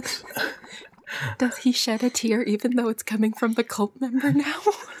dropping books? Does he shed a tear even though it's coming from the cult member now?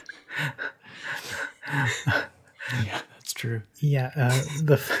 Yeah, that's true. Yeah,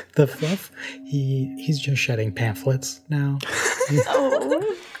 the Fluff, he's just shedding pamphlets now.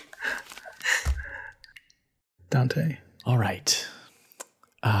 Oh. Dante. All right.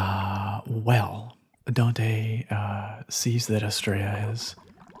 Well, Dante sees that Estrella has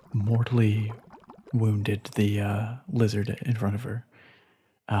mortally wounded the lizard in front of her.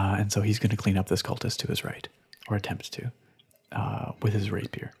 And so he's going to clean up this cultist to his right, or attempt to, with his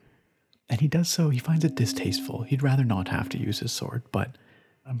rapier. And he does so. He finds it distasteful. He'd rather not have to use his sword, but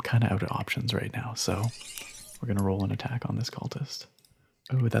I'm kind of out of options right now. So we're going to roll an attack on this cultist.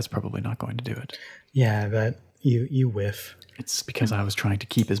 Oh, that's probably not going to do it. Yeah, that you whiff. It's because I was trying to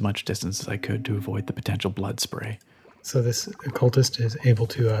keep as much distance as I could to avoid the potential blood spray. So this occultist is able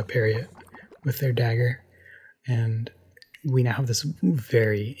to parry it with their dagger. And we now have this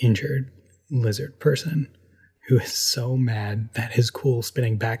very injured lizard person who is so mad that his cool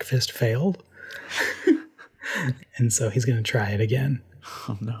spinning back fist failed. And so he's going to try it again.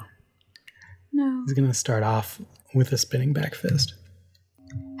 Oh, no. No. He's going to start off with a spinning back fist.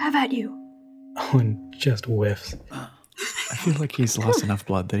 Have at you. Oh, and just whiffs. I feel like he's lost enough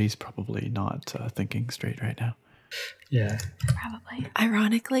blood that he's probably not thinking straight right now. Yeah. Probably.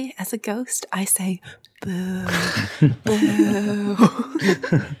 Ironically, as a ghost, I say, boo, boo.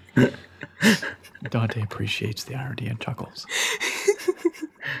 Dante appreciates the irony and chuckles.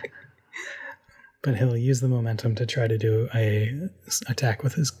 But he'll use the momentum to try to do a attack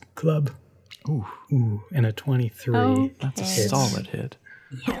with his club. Ooh, And a 23. Okay. that's a Hits. solid hit.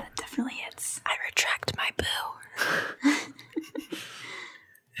 Yeah, that definitely hits. I retract my boo.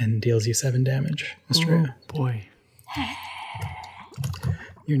 And deals you 7 damage. Estrella. Oh, boy.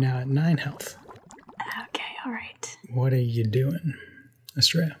 You're now at 9 health. Okay, all right. What are you doing,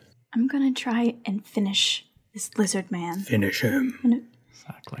 Estrella? I'm gonna try and finish this lizard man. Finish him.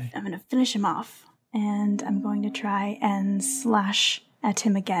 Exactly. I'm gonna finish him off, and I'm going to try and slash at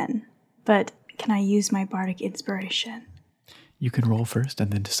him again. But can I use my bardic inspiration? You can roll first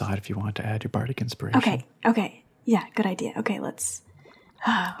and then decide if you want to add your bardic inspiration. Okay. Yeah, good idea. Okay, let's.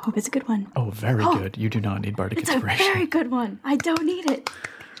 Hope it's a good one. Oh, very good. You do not need bardic It's a inspiration. very good one. I don't need it.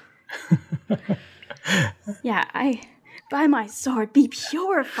 Yeah, by my sword, be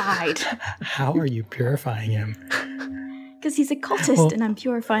purified. How are you purifying him? Because he's a cultist, and I'm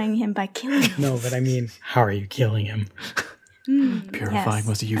purifying him by killing him. No, but I mean, how are you killing him? Purifying Yes,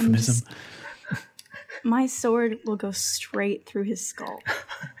 was a I'm euphemism. My sword will go straight through his skull,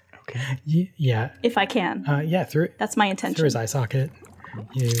 Okay. Yeah. if I can. Yeah, through That's my intention. his eye socket.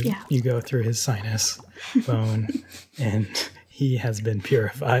 Yeah. You go through his sinus bone, and he has been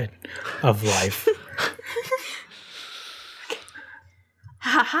purified of life.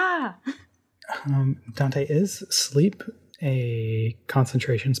 Ha ha! Dante, is sleep a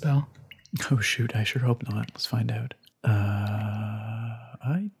concentration spell? Oh, shoot. I sure hope not. Let's find out.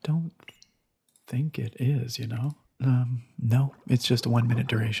 I don't think it is, you know? No, it's just a 1 minute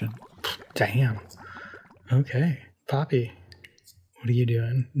duration. Damn. Okay. Poppy, what are you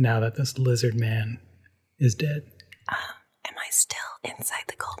doing now that this lizard man is dead? Am I still inside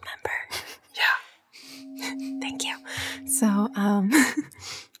the cult member? Yeah. Thank you. So,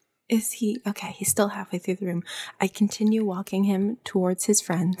 is he okay? He's still halfway through the room. I continue walking him towards his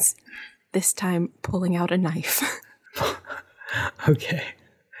friends, this time pulling out a knife. Okay.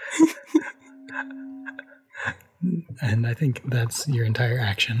 And I think that's your entire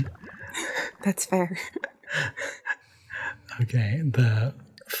action. That's fair. Okay, the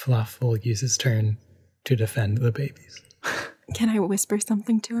Fluff will use his turn to defend the babies. Can I whisper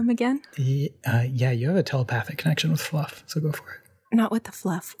something to him again? Yeah, you have a telepathic connection with Fluff, so go for it. Not with the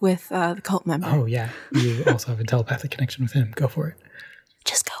Fluff, with the cult member. Oh, yeah, you also have a telepathic connection with him. Go for it.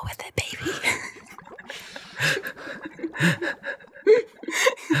 Just go with it, baby.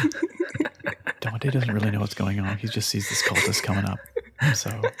 Dante doesn't really know what's going on. He just sees this cultist coming up. So,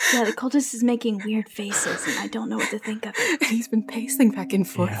 Yeah, the cultist is making weird faces, and I don't know what to think of it. He's been pacing back and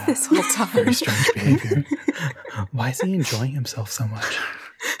forth Yeah. this whole time. very strange behavior. Why is he enjoying himself so much?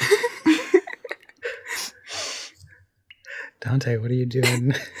 Dante, what are you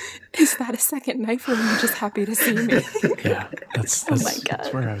doing? Is that a second knife, or are you just happy to see me? Yeah, that's my God.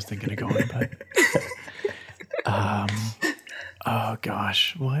 that's where I was thinking of going. But, oh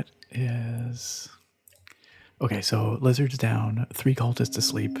gosh, what is? Okay, so lizard's down, 3 cultists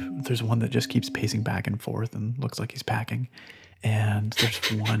asleep. There's one that just keeps pacing back and forth and looks like he's packing, and there's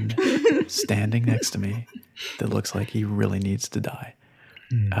one standing next to me that looks like he really needs to die.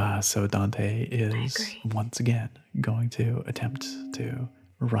 So Dante is agree. once again going to attempt to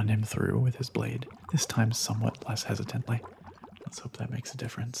run him through with his blade, this time somewhat less hesitantly. Let's hope that makes a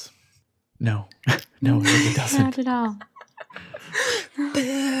difference. No. No, it really doesn't. Not at all.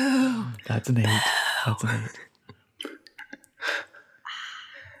 That's an 8. That's an 8.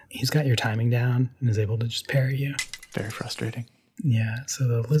 He's got your timing down and is able to just parry you. Very frustrating. Yeah, so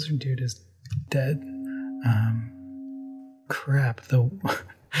the lizard dude is dead. Crap. The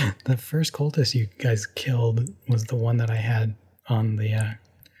first cultist you guys killed was the one that I had on the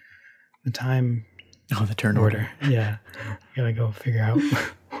time Oh, the turn order. Yeah. Gotta go figure out.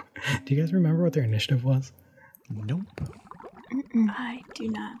 Do you guys remember what their initiative was? Nope. I do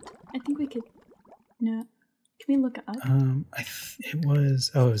not. I think we could. No. Can we look it up? It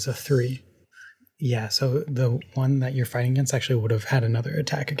was a 3. Yeah, so the one that you're fighting against actually would have had another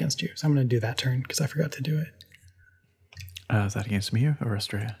attack against you. So I'm going to do that turn because I forgot to do it. Is that against me or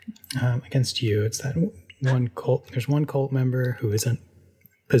Estrella? Against you, it's that one cult. There's one cult member who isn't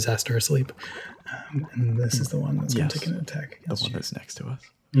possessed or asleep. And this is the one that's going to take an attack The against one you. that's next to us.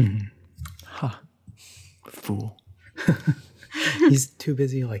 Mm-hmm. Huh. Fool. He's too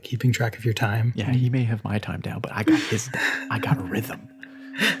busy like keeping track of your time. Yeah, he may have my time down, but I got his down. I got rhythm.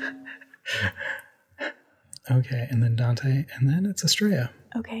 Okay, and then Dante, and then it's Estrella.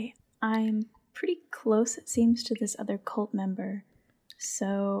 Okay, I'm pretty close, it seems, to this other cult member.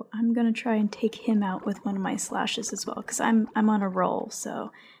 So I'm gonna try and take him out with one of my slashes as well, because I'm on a roll,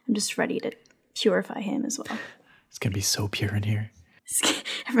 so I'm just ready to purify him as well. It's gonna be so pure in here.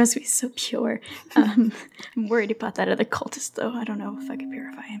 Everyone's gonna be so pure. I'm worried about that other cultist, though. I don't know if I could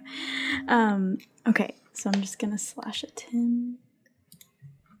purify him. Okay, so I'm just gonna slash at him.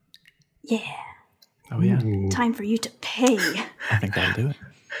 Yeah, Oh yeah, time for you to pay. I think that'll do it.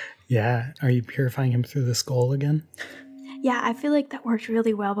 Yeah, are you purifying him through the skull again? Yeah, I feel like that worked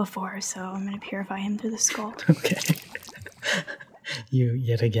really well before, so I'm gonna purify him through the skull. Okay. You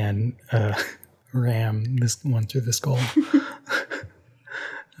yet again ram this one through the skull.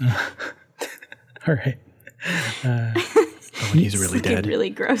 All right. Oh, and he's really It's looking dead. really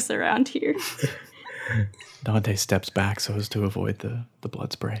gross around here. Dante steps back so as to avoid the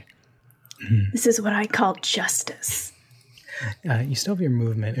blood spray. This is what I call justice. You still have your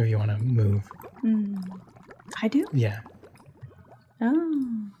movement if you want to move. I do? Yeah.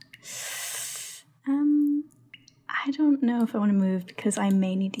 Oh. I don't know if I want to move because I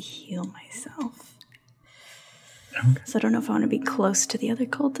may need to heal myself. Okay. So I don't know if I want to be close to the other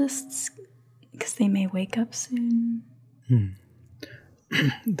cultists because they may wake up soon.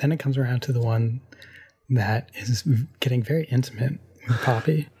 Then it comes around to the one that is getting very intimate with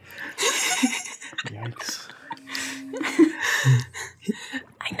Poppy. Yikes.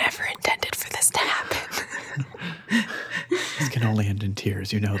 I never intended for this to happen. This can only end in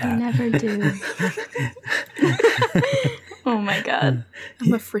tears, you know I that. never do. Oh my god.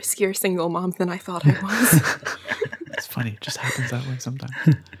 I'm a friskier single mom than I thought I was. It's funny, it just happens that way sometimes.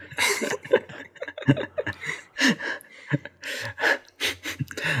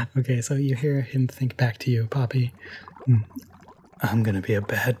 Okay, so you hear him think back to you, Poppy. I'm gonna be a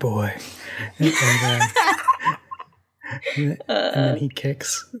bad boy. And then he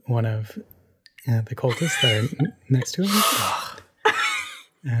kicks one of the cultists that are next to him.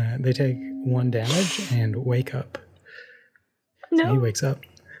 They take 1 damage and wake up. So he No. wakes up,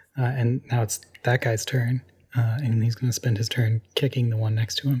 and now it's that guy's turn, and he's going to spend his turn kicking the one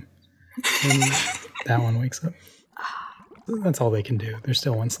next to him. And that one wakes up. That's all they can do. There's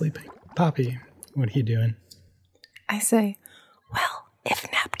still one sleeping. Poppy, what are you doing? I say, well, if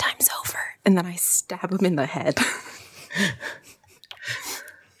nap time's over. And then I stab him in the head.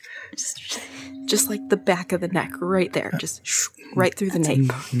 Just like the back of the neck, right there. Just right through the nape.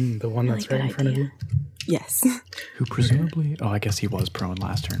 The one that's Really right in good front of you? Yes. Who presumably... Oh, I guess he was prone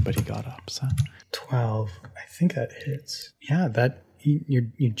last turn, but he got up, so... 12. I think that hits. Yeah, that you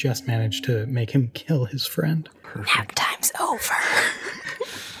just managed to make him kill his friend. Nap time's over.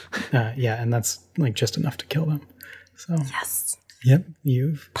 Yeah, and that's like just enough to kill them. So, Yes. yep,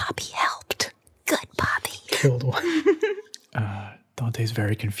 you've Poppy helped. Good Poppy. killed one. Dante's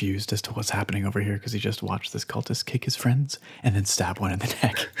very confused as to what's happening over here because he just watched this cultist kick his friends and then stab one in the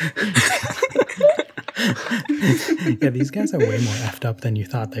neck. Yeah, these guys are way more effed up than you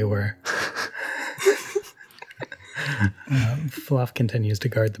thought they were. Fluff continues to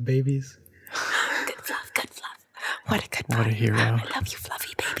guard the babies. Good Fluff, good Fluff. What a good What a boy. hero. I love you,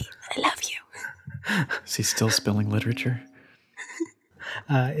 Fluffy baby. I love you. Is he still spilling literature?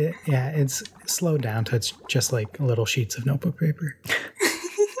 It's slowed down to it's just like little sheets of notebook paper.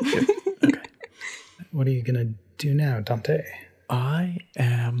 Okay. What are you gonna do now, Dante? I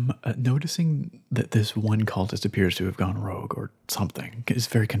am noticing that this one cultist appears to have gone rogue or something. Is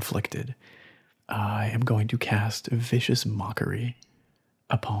very conflicted. I am going to cast Vicious Mockery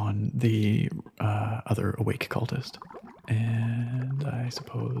upon the other awake cultist. And I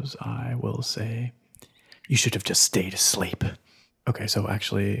suppose I will say, you should have just stayed asleep. Okay, so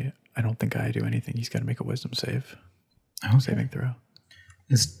actually, I don't think I do anything. He's got to make a wisdom save. Okay. Saving throw.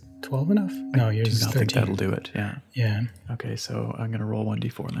 Is 12 enough? No, yours Do is not 13. think that'll do it, yeah. Yeah. Okay, so I'm going to roll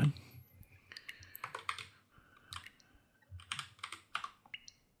 1d4 then.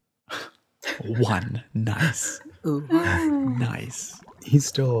 One. Nice. Ooh. Nice. He's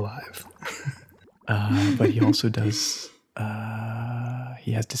still alive. But he also does...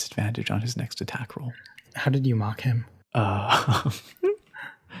 he has disadvantage on his next attack roll. How did you mock him? I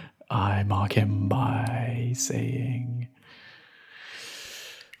mock him by saying...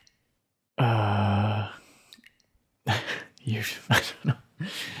 I don't know.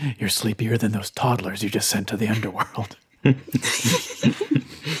 You're sleepier than those toddlers you just sent to the underworld. He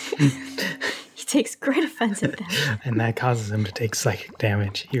takes great offense at that. And that causes him to take psychic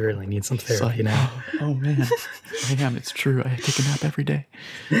damage. He really needs some therapy now. Oh man, I am. It's true. I take a nap every day.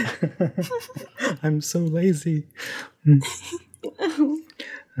 I'm so lazy.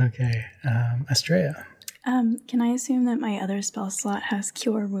 Okay, Estrella. Can I assume that my other spell slot has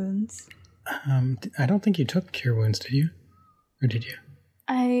Cure Wounds? I don't think you took Cure Wounds, did you? Or did you?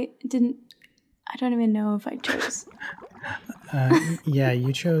 I didn't. I don't even know if I chose. Yeah,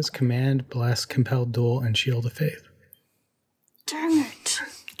 you chose Command, Bless, Compel, Duel, and Shield of Faith. Dang it.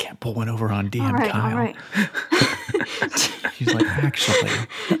 Can't pull one over on DM All right, Kyle. all right. He's like, actually.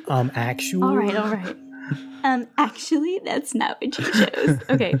 Actual? All right. Actually, that's not what you chose.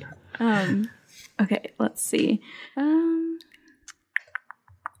 Okay. Okay, let's see.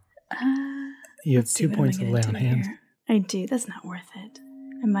 You have let's see, 2 what am I points of gonna lay on do hands. here? I do. That's not worth it.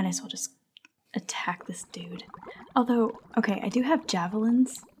 I might as well just attack this dude. Although, okay, I do have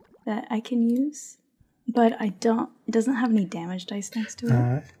javelins that I can use, but I don't. It doesn't have any damage dice next to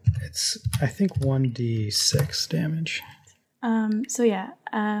it. It's, I think, 1d6 damage. So yeah,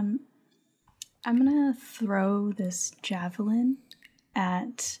 I'm gonna throw this javelin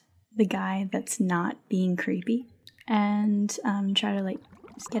at the guy that's not being creepy and try to like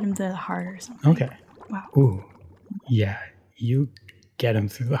just get him to the heart or something. Okay. Wow. Ooh. Yeah, you get him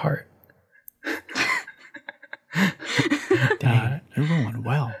through the heart. Dang, you're rolling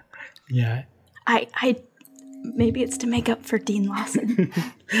well. Yeah. I maybe it's to make up for Dean Lawson.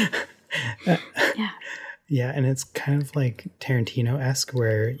 Yeah. Yeah, and it's kind of like Tarantino-esque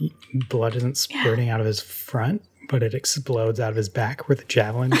where blood isn't spurting out of his front, but it explodes out of his back where the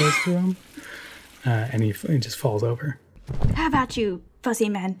javelin goes through him. And he just falls over. How about you, Fuzzy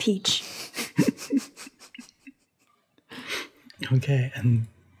Man Peach? Okay, and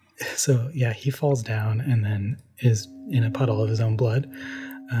so, yeah, he falls down and then is in a puddle of his own blood.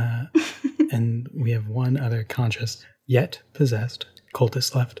 And we have one other conscious, yet possessed,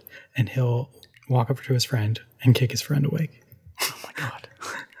 cultist left, and he'll walk over to his friend and kick his friend awake. Oh my god.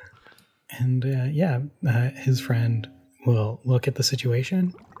 And his friend will look at the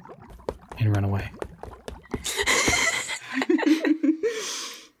situation and run away.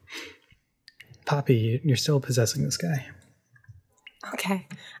 Poppy, you're still possessing this guy. Okay.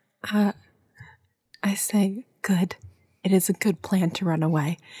 I say, good. It is a good plan to run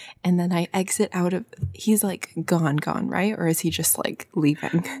away. And then I exit out of... He's like gone, right? Or is he just like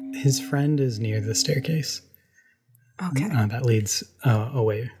leaving? His friend is near the staircase. Okay. That leads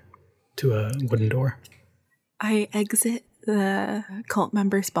away to a wooden door. I exit the cult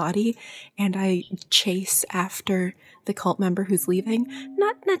member's body and I chase after the cult member who's leaving.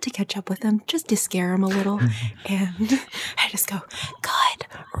 Not to catch up with him, just to scare him a little. And I just go, good,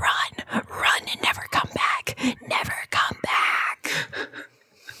 run and never come back. Never come back.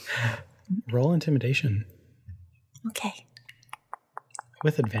 Roll intimidation Okay.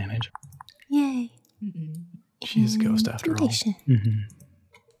 with advantage. Yay. She's a ghost after all.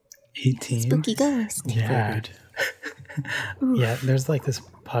 18. Spooky ghost. Yeah. Yeah, there's like this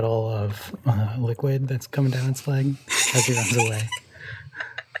puddle of liquid that's coming down its leg as he runs away.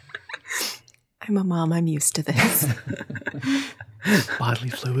 I'm a mom. I'm used to this. Bodily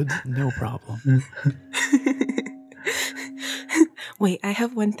fluids, no problem. Wait, I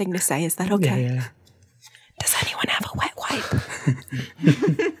have one thing to say. Is that okay? Yeah. Does anyone have a wet wipe?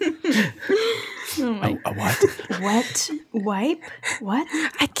 A what? Wet wipe? What?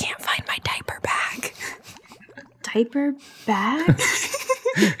 I can't find my diaper bag. Diaper bag?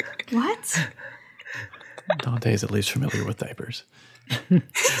 What? Dante is at least familiar with diapers.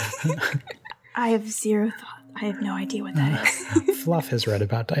 I have zero thought. I I have no idea what that is. Fluff has read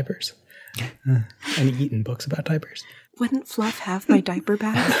about diapers and eaten books about diapers. Wouldn't Fluff have my diaper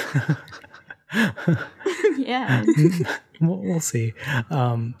bag? Yeah. We'll see.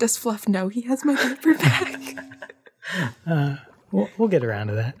 Does Fluff know he has my diaper bag? We'll get around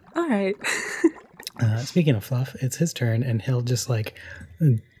to that. All right. Speaking of Fluff, it's his turn, and he'll just like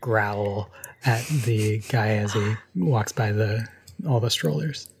growl at the guy as he walks by all the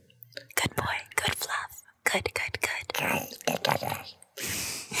strollers. Good boy. Good Fluff. Good.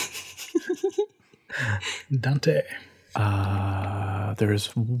 Dante. There's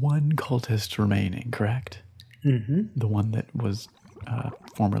one cultist remaining, correct? Mm-hmm. The one that was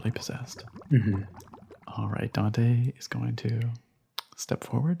formerly possessed. Mm-hmm. All right, Dante is going to step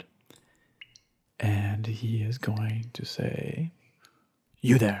forward, and he is going to say,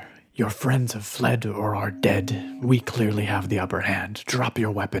 "You there, your friends have fled or are dead. We clearly have the upper hand. Drop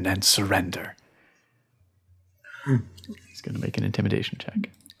your weapon and surrender." He's going to make an intimidation check.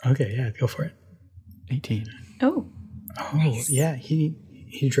 Okay, yeah, go for it. 18. Oh. Oh, yeah, he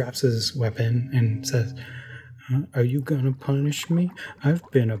drops his weapon and says, "Are you gonna punish me? I've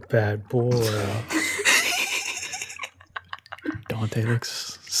been a bad boy." Dante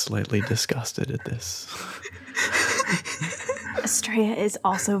looks slightly disgusted at this. Estrella is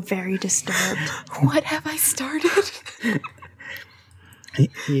also very disturbed. What have I started?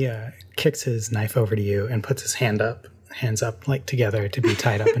 He kicks his knife over to you and puts his hands up like together to be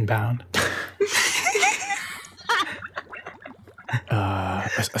tied up and bound.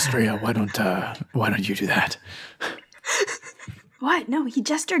 Estrella, why don't you do that? What? No, he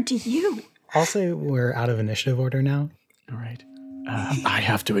gestured to you. Also, we're out of initiative order now. All right. I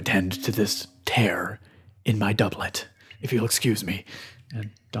have to attend to this tear in my doublet, if you'll excuse me.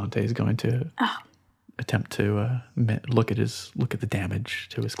 And Dante is going to attempt to look at the damage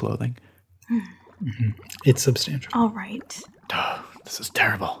to his clothing. Mm-hmm. It's substantial. All right. Oh, this is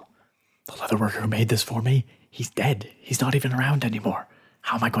terrible. The leatherworker who made this for me, he's dead. He's not even around anymore.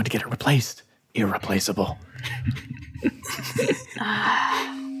 How am I going to get it replaced? Irreplaceable.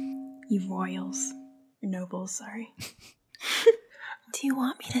 You royals. Nobles, sorry. Do you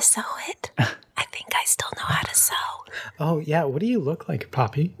want me to sew it? I think I still know how to sew. Oh, yeah, what do you look like,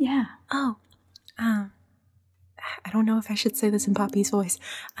 Poppy? Yeah. Oh, I don't know if I should say this in Poppy's voice.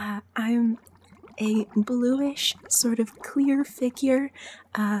 I'm a bluish, sort of clear figure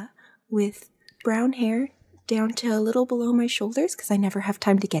with brown hair down to a little below my shoulders because I never have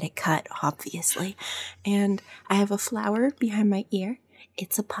time to get it cut, obviously. And I have a flower behind my ear.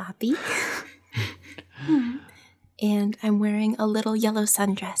 It's a poppy. And I'm wearing a little yellow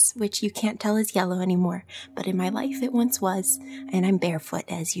sundress, which you can't tell is yellow anymore. But in my life, it once was. And I'm barefoot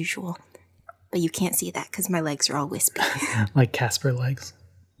as usual. But you can't see that because my legs are all wispy. Like Casper legs.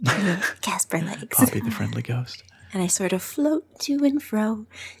 Casper legs. Poppy the friendly ghost. And I sort of float to and fro,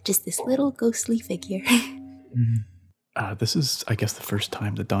 just this little ghostly figure. This is, I guess, the first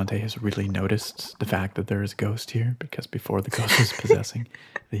time that Dante has really noticed the fact that there is a ghost here, because before the ghost was possessing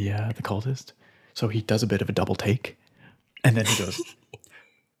the cultist. So he does a bit of a double take, and then he goes,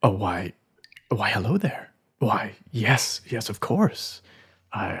 "Oh, why, hello there. Why, yes, of course.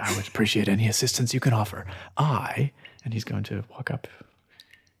 I would appreciate any assistance you can offer. And he's going to walk up,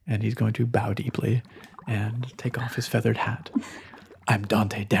 and he's going to bow deeply and take off his feathered hat. "I'm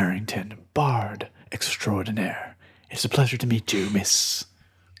Dante Darrington, Bard Extraordinaire. It's a pleasure to meet you, Miss..."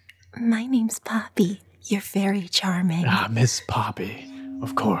 My name's Poppy. You're very charming. Miss Poppy.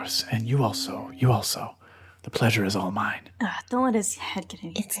 Of course. And you also. The pleasure is all mine. Don't let his head get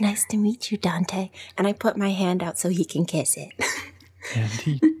any It's bigger. nice to meet you, Dante. And I put my hand out so he can kiss it. And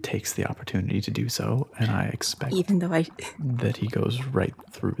he takes the opportunity to do so, and I expect Even though that he goes right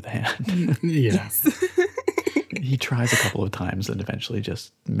through the hand. Yeah. He tries a couple of times and eventually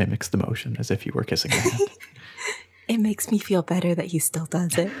just mimics the motion as if he were kissing the hand. It makes me feel better that he still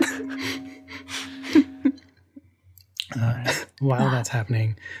does it. While that's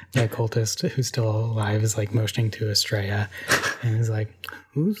happening, the cultist who's still alive is like motioning to Estrella and he's like,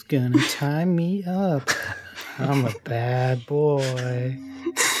 "Who's gonna tie me up? I'm a bad boy."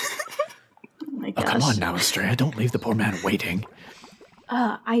 Oh my Oh, gosh. come on now, Estrella. Don't leave the poor man waiting.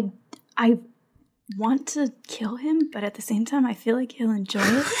 I want to kill him, but at the same time, I feel like he'll enjoy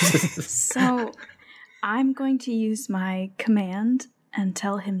it. So I'm going to use my command and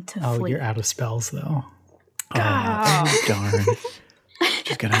tell him to Oh, flee. you're out of spells though. Oh, darn.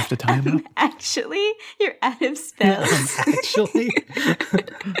 She's gonna have to tie him up. Actually, you're out of spells. Actually,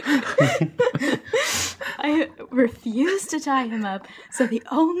 I refuse to tie him up. So the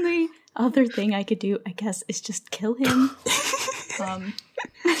only other thing I could do, I guess, is just kill him.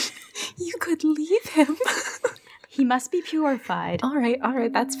 You could leave him. He must be purified. All right,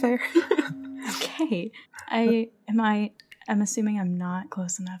 that's fair. Okay. I'm assuming I'm not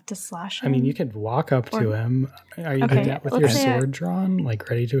close enough to slash him. I mean, you could walk up to him. Are you Okay, doing that with your let's say sword drawn, like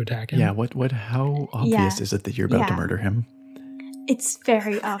ready to attack him? Yeah, how obvious is it that you're about to murder him? It's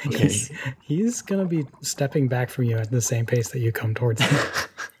very obvious. Okay. He's going to be stepping back from you at the same pace that you come towards him.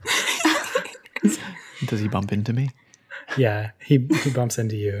 Does he bump into me? Yeah, he bumps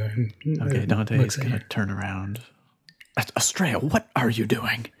into you. And Okay, Dante looks is at going you. to turn around. Estrella, what are you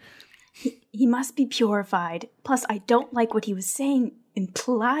doing? He must be purified. Plus, I don't like what he was saying,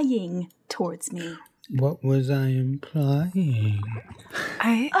 implying towards me. What was I implying?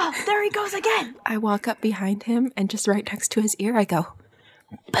 Oh, there he goes again. I walk up behind him and just right next to his ear, I go,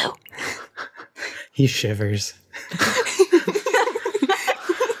 boo. He shivers.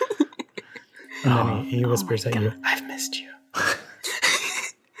 And then he whispers at you, I've missed you.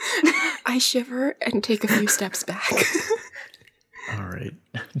 I shiver and take a few steps back. All right,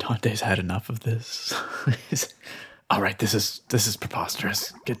 Dante's had enough of this. All right, this is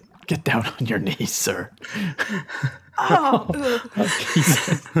preposterous. Get down on your knees, sir. Oh,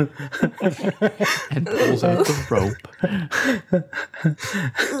 And pulls out the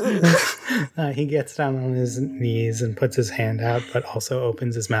rope. He gets down on his knees and puts his hand out, but also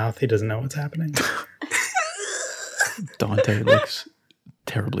opens his mouth. He doesn't know what's happening. Dante looks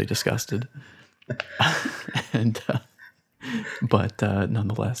terribly disgusted. But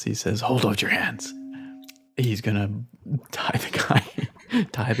nonetheless, he says, "Hold out your hands." He's gonna tie the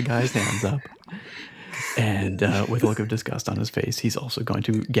guy's hands up, and with a look of disgust on his face, he's also going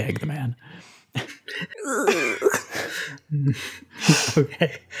to gag the man.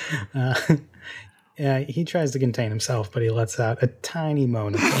 Okay. Yeah, he tries to contain himself, but he lets out a tiny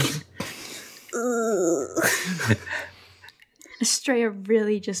moan of pleasure. Estrella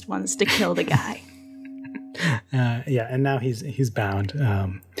really just wants to kill the guy. Yeah, and now he's bound.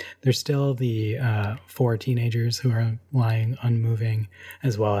 There's still the 4 teenagers who are lying unmoving,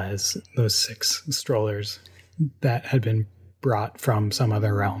 as well as those 6 strollers that had been brought from some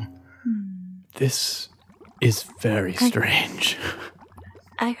other realm. This is very strange.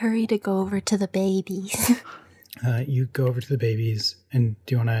 I hurry to go over to the babies. You go over to the babies, and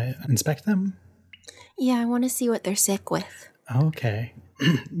do you want to inspect them? Yeah, I want to see what they're sick with. Okay.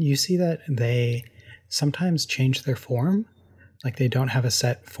 You see that they sometimes change their form. Like they don't have a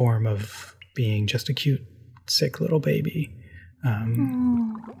set form of being just a cute, sick little baby.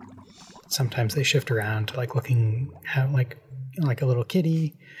 Sometimes they shift around to like looking like a little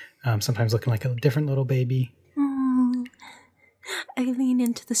kitty. Sometimes looking like a different little baby. I lean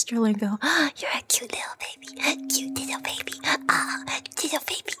into the stroller and go, oh, you're a cute little baby. Cute little baby. Oh, little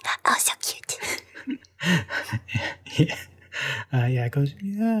baby. Oh, so cute. Yeah, it goes,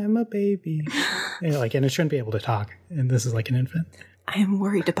 yeah, I'm a baby. And it shouldn't be able to talk. And this is like an infant. I am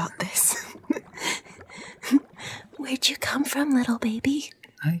worried about this. Where'd you come from, little baby?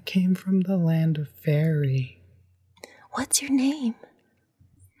 I came from the land of fairy. What's your name?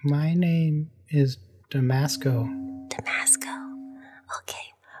 My name is Damasco. Damasco.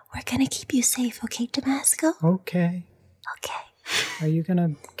 Okay, we're gonna keep you safe, okay, Damasco? Okay. Okay. Are you going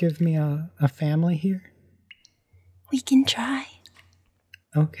to give me a family here? We can try.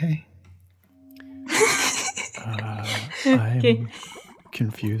 Okay. I'm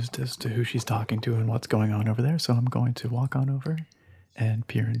confused as to who she's talking to and what's going on over there, so I'm going to walk on over and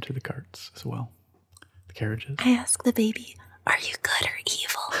peer into the carts as well. The carriages. I ask the baby, are you good or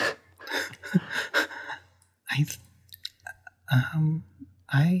evil?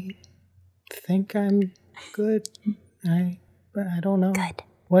 I think I'm good. But I don't know. Good.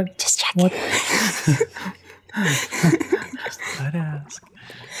 What? Just check. What? Just thought I'd ask.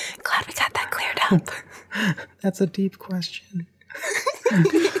 Glad we got that cleared up. That's a deep question.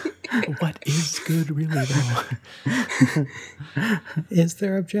 What is good, really, though? Is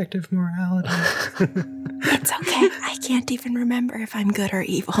there objective morality? It's okay. I can't even remember if I'm good or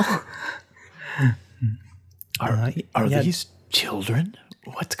evil. Are yeah. these children?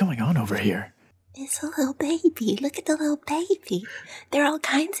 What's going on over here? It's a little baby. Look at the little baby. There are all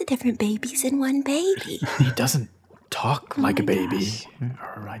kinds of different babies in one baby. He doesn't talk like a baby. gosh.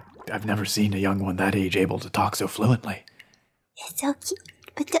 Or I've never seen a young one that age able to talk so fluently. It's so cute.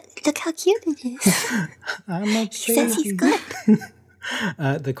 But look how cute it is. I'm a baby. He says he's good.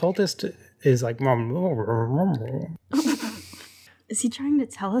 The cultist is like, Is he trying to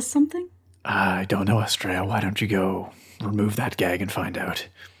tell us something? I don't know, Estrella. Why don't you go remove that gag and find out?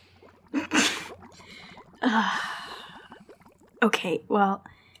 Okay, well,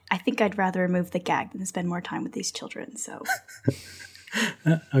 I think I'd rather remove the gag than spend more time with these children, so.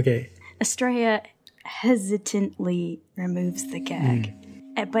 Okay. Estrella hesitantly removes the gag.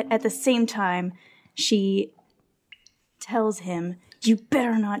 But at the same time, she tells him, you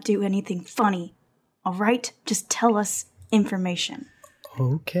better not do anything funny. All right? Just tell us information.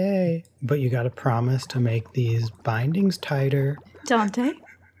 Okay, but you gotta promise to make these bindings tighter. Dante?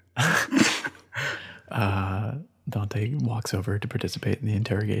 Dante walks over to participate in the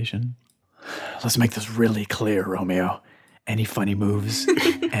interrogation. Let's make this really clear, Romeo. Any funny moves,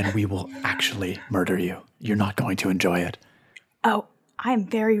 and we will actually murder you. You're not going to enjoy it. Oh, I'm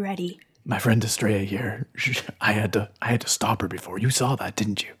very ready. My friend Estrella here, I had to stop her before. You saw that,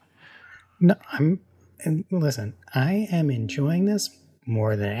 didn't you? No, and listen, I am enjoying this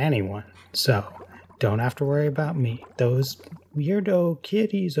more than anyone, so don't have to worry about me. Those weirdo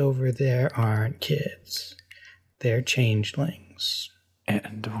kitties over there aren't kids. They're changelings.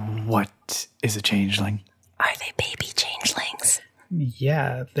 And what is a changeling? Are they baby changelings?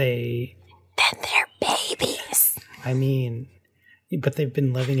 Yeah, Then they're babies. I mean, but they've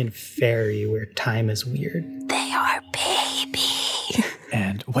been living in fairy where time is weird. They are baby.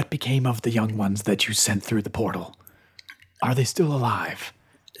 And what became of the young ones that you sent through the portal? Are they still alive?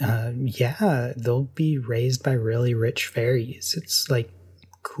 Yeah, they'll be raised by really rich fairies. It's like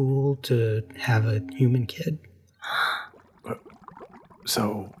cool to have a human kid.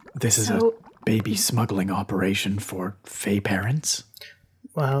 So this is a baby smuggling operation for Fae parents?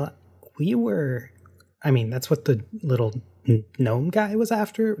 Well, that's what the little gnome guy was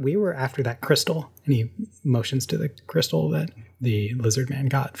after. We were after that crystal, and he motions to the crystal that the lizard man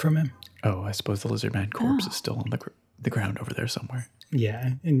got from him. Oh, I suppose the lizard man corpse is still on the ground over there somewhere.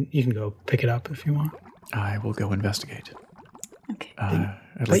 Yeah, and you can go pick it up if you want. I will go investigate. Okay.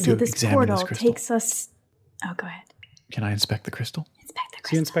 I'd like So to this examine portal this crystal. takes us... Oh, go ahead. Can I inspect the crystal? Inspect the So you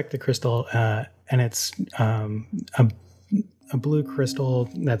crystal. inspect the crystal, and it's a blue crystal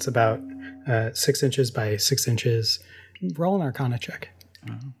that's about 6 inches by 6 inches. Roll an Arcana check.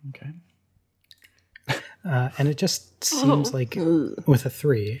 Okay. And it just seems like, with a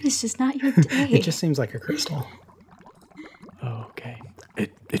 3, This is not your day. it just seems like a crystal. Okay.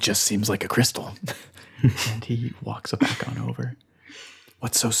 It just seems like a crystal. And he walks back on over.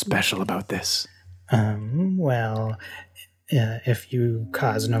 What's so special about this? If you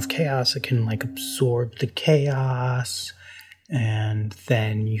cause enough chaos, it can like absorb the chaos, and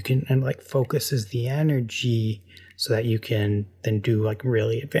then you can focuses the energy so that you can then do like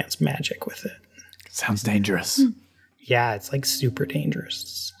really advanced magic with it. Sounds dangerous. Yeah, it's like super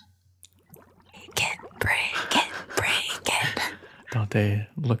dangerous. Break it. Dante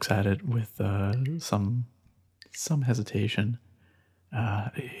looks at it with some hesitation.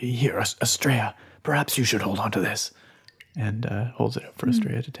 Here, Estrella, perhaps you should hold on to this. And holds it up for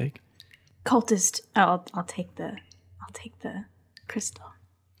Estrella to take. Cultist, I'll take the crystal.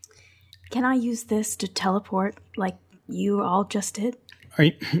 Can I use this to teleport like you all just did? Are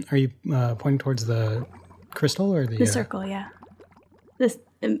you pointing towards the crystal or The circle, yeah. This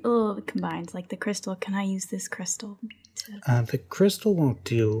combines like the crystal. Can I use this crystal to... The crystal won't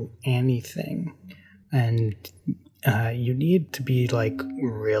do anything, and you need to be like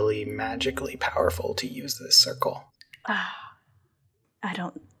really magically powerful to use this circle. I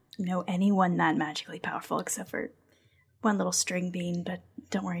don't know anyone that magically powerful except for one little string bean, but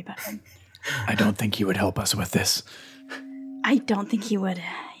don't worry about him. I don't think he would help us with this. I don't think he would.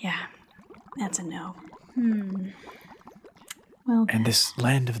 Yeah, that's a no. Well, And this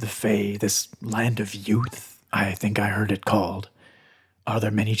land of the Fae, this land of youth, I think I heard it called. Are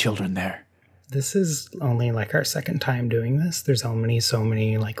there many children there? This is only like our second time doing this. There's so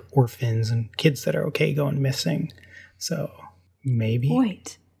many like orphans and kids that are okay going missing. So maybe.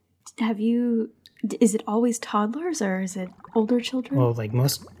 wait. Is it always toddlers or is it older children? Well, like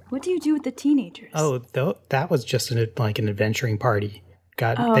most. What do you do with the teenagers? Oh, that was just an adventuring party.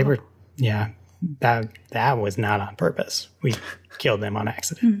 God, they were. Yeah, that was not on purpose. We killed them on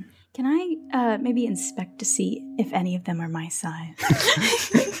accident. Can I maybe inspect to see if any of them are my size?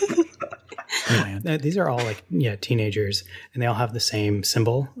 These are all teenagers, and they all have the same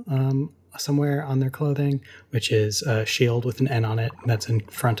symbol somewhere on their clothing, which is a shield with an N on it that's in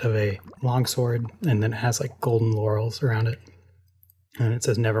front of a longsword, and then it has like golden laurels around it, and it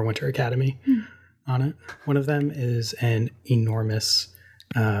says Neverwinter Academy on it. One of them is an enormous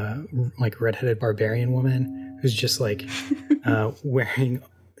redheaded barbarian woman who's just wearing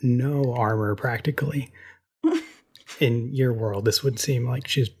no armor practically. In your world, this would seem like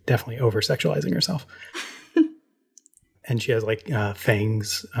she's definitely over-sexualizing herself. And she has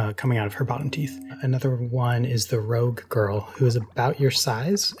fangs coming out of her bottom teeth. Another one is the rogue girl, who is about your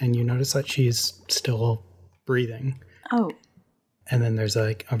size, and you notice that she's still breathing. Oh. and then there's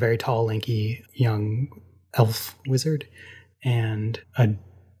like a very tall, lanky young elf wizard and a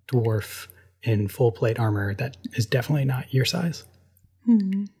dwarf in full plate armor that is definitely not your size.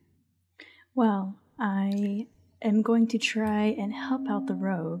 Well, I am going to try and help out the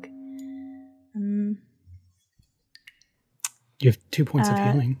rogue. You have 2 points of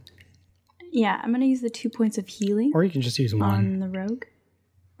healing. Yeah, I'm going to use the 2 points of healing Or you can just use one. on the rogue.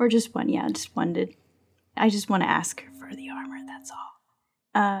 Or just one, yeah, just one. I just want to ask her for the armor, that's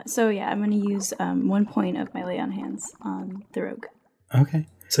all. So yeah, I'm going to use 1 point of my lay on hands on the rogue. Okay.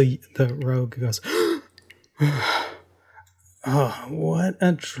 So the rogue goes, oh, what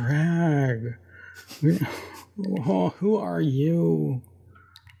a drag. Oh, who are you?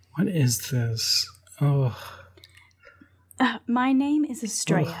 What is this? Oh. My name is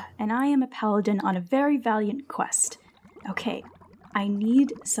Estrella, and I am a paladin on a very valiant quest. Okay, I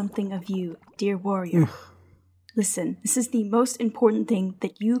need something of you, dear warrior. Listen, this is the most important thing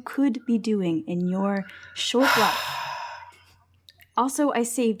that you could be doing in your short life. Also, I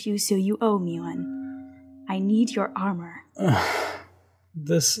saved you, so you owe me one. I need your armor. I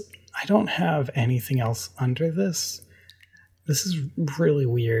don't have anything else under this. This is really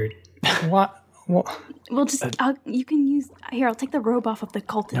weird. What? Well, just, you can use... Here, I'll take the robe off of the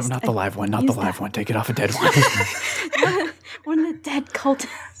cultist. No, not the live one. Not the live one. Take it off a dead one. One of the dead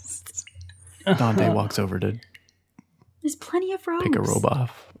cultists. Dante walks over to There's plenty of robes. pick a robe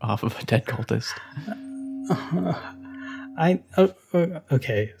off of a dead cultist.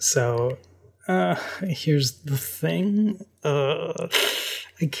 Okay, so here's the thing. I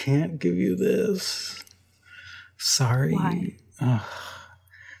can't give you this. Sorry. Why?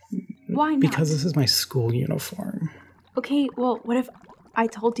 Why not? Because this is my school uniform. Okay, well, what if I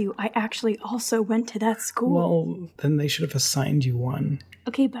told you I actually also went to that school? Well, then they should have assigned you one.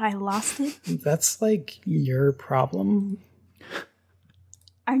 Okay, but I lost it. That's like your problem.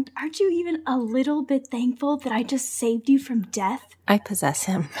 Aren't you even a little bit thankful that I just saved you from death? I possess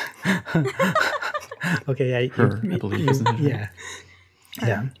him. Okay, yeah. Her, I believe, isn't it?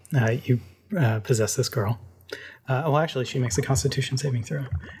 Yeah. You possess this girl. Well, actually, she makes a Constitution saving throw.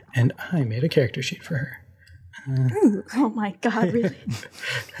 And I made a character sheet for her. Oh my god, really?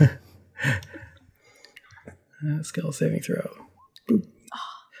 Skill saving throw. Boop.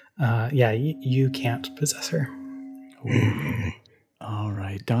 Yeah, you can't possess her. All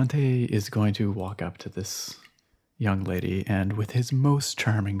right. Dante is going to walk up to this young lady, and with his most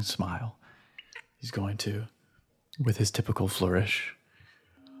charming smile, he's going to, with his typical flourish,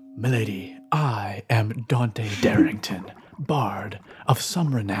 "Milady, I am Dante Darrington, bard of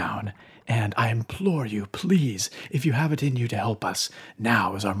some renown, and I implore you, please, if you have it in you to help us,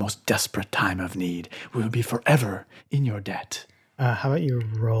 now is our most desperate time of need. We will be forever in your debt." How about you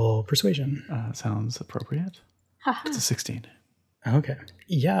roll persuasion? Sounds appropriate. It's a 16. Okay.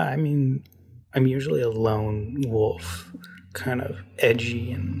 Yeah, I mean, I'm usually a lone wolf, kind of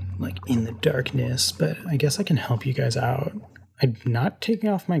edgy and like in the darkness, but I guess I can help you guys out. I'm not taking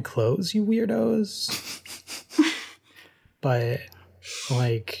off my clothes, you weirdos. But,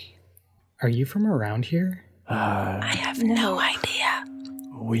 like, are you from around here? I have no idea.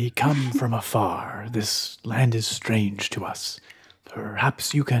 We come from afar. This land is strange to us.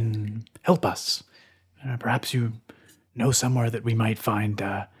 Perhaps you can help us. Perhaps you know somewhere that we might find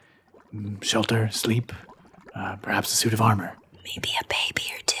shelter, sleep, perhaps a suit of armor. Maybe a baby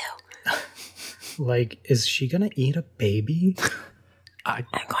or two. Like, is she gonna eat a baby? I'm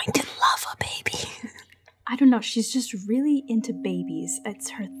going to love a baby. I don't know, she's just really into babies.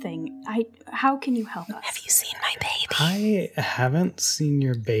 It's her thing. How can you help us? Have you seen my baby? I haven't seen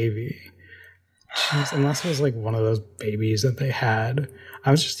your baby. Jeez, unless it was like one of those babies that they had.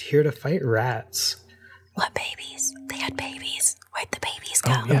 I was just here to fight rats. What babies? They had babies. Where'd the babies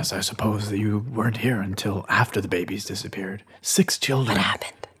go? Oh, yes, I suppose that you weren't here until after the babies disappeared. 6 children. What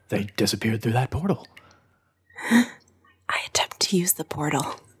happened? They disappeared through that portal. I attempt to use the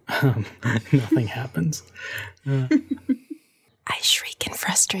portal. Nothing happens. I shriek in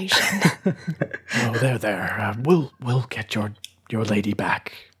frustration. Oh, there. We'll get your lady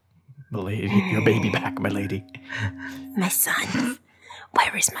back. Milady, your baby back, my lady. My son.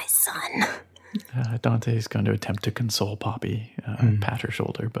 Where is my son? Dante's going to attempt to console Poppy, pat her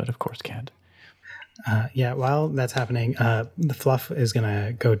shoulder, but of course can't. Yeah, while that's happening, the Fluff is going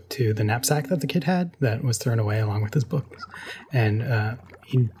to go to the knapsack that the kid had that was thrown away along with his books. And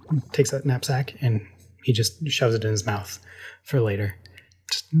he takes that knapsack and he just shoves it in his mouth for later.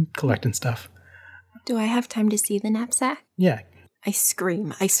 Just collecting stuff. Do I have time to see the knapsack? Yeah. I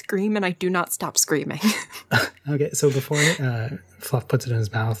scream, and I do not stop screaming. Okay, so before Fluff puts it in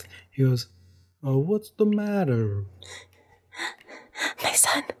his mouth, he goes, "Oh, what's the matter?" My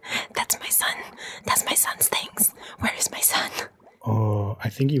son. That's my son. That's my son's things. Where is my son? Oh, I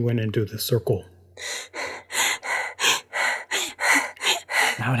think he went into the circle.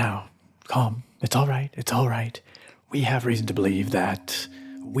 Now, calm. It's all right. It's all right. We have reason to believe that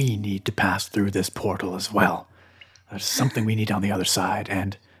we need to pass through this portal as well. There's something we need on the other side,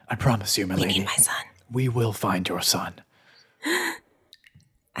 and I promise you, my lady, need my son. we will find your son.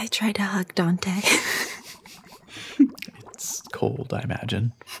 I try to hug Dante. It's cold, I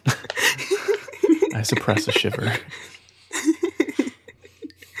imagine. I suppress a shiver.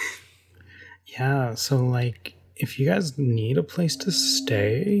 Yeah, so, like, if you guys need a place to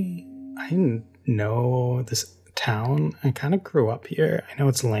stay, I know this town. I kind of grew up here. I know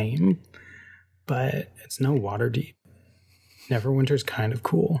it's lame, but it's no Waterdeep. Neverwinter's kind of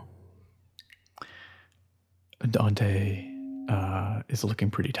cool. Dante is looking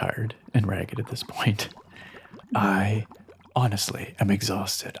pretty tired and ragged at this point. I honestly am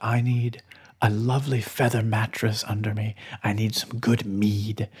exhausted. I need a lovely feather mattress under me. I need some good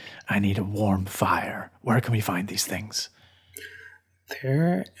mead. I need a warm fire. Where can we find these things?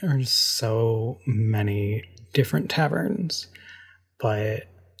 There are so many different taverns, but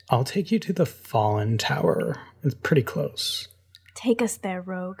I'll take you to the Fallen Tower. It's pretty close. Take us there,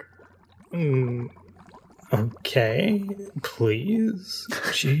 Rogue. Okay, please.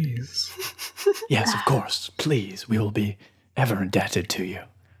 Jeez. Yes, of course. Please, we will be ever indebted to you.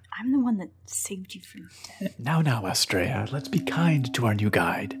 I'm the one that saved you from death. Now, Estrella, let's be kind to our new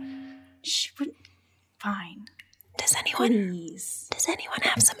guide. Fine. Does anyone Please.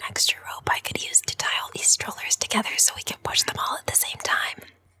 have some extra rope I could use to tie all these strollers together so we can push them all at the same time?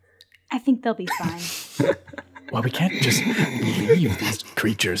 I think they'll be fine. Well, we can't just leave these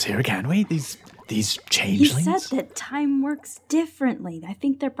creatures here, can we? These You changelings? said that time works differently. I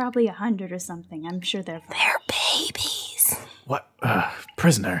think they're probably 100 or something. I'm sure they're fine. They're babies. What,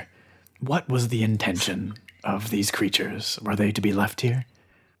 prisoner, what was the intention of these creatures? Were they to be left here?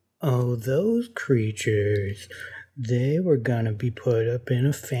 Oh, those creatures, they were gonna be put up in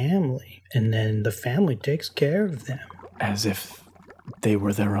a family, and then the family takes care of them. As if they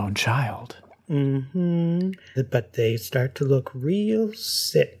were their own child. Mm-hmm. But they start to look real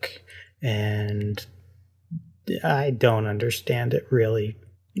sick, and I don't understand it really.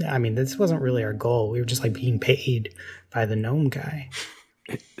 I mean, this wasn't really our goal. We were just like being paid by the gnome guy.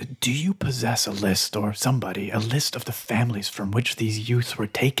 Do you possess a list, or somebody, a list of the families from which these youths were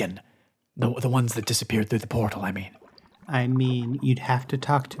taken? The ones that disappeared through the portal, I mean. I mean, you'd have to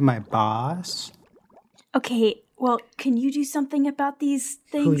talk to my boss. Okay, well, can you do something about these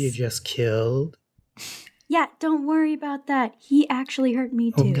things? Who you just killed? Yeah, don't worry about that. He actually hurt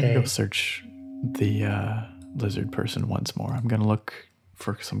me too. I'm Okay. gonna go search the lizard person once more. I'm gonna look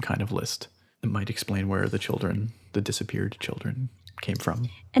for some kind of list that might explain where the disappeared children, came from.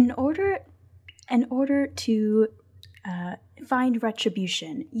 In order to find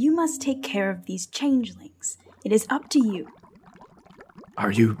retribution, you must take care of these changelings. It is up to you.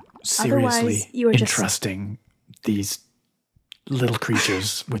 Are you seriously Otherwise, you are just- entrusting these little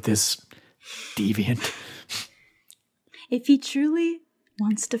creatures with this deviant? If he truly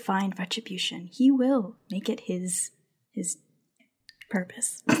wants to find retribution, he will make it his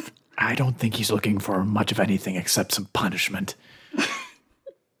purpose. I don't think he's looking for much of anything except some punishment.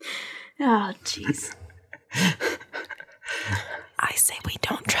 Oh, jeez. I say we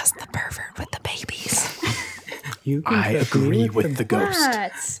don't trust the pervert with the babies. You can I trust me agree with the ghost.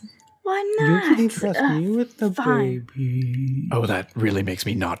 What? Why You not? can trust me with the fine. baby. Oh, that really makes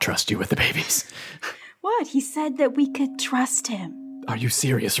me not trust you with the babies. What? He said that we could trust him. Are you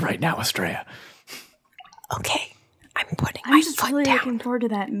serious right now, Estrella? Okay, I'm putting I'm my just foot really down. looking forward to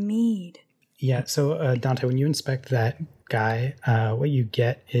that mead. Yeah, so Dante, when you inspect that guy, what you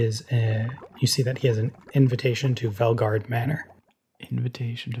get is you see that he has an invitation to Velgard Manor.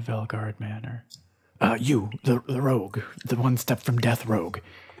 Invitation to Velgard Manor. You, the rogue, the one step from death rogue.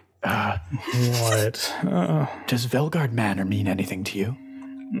 What? Does Velgard Manor mean anything to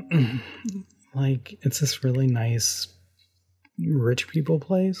you? Like, it's this really nice rich people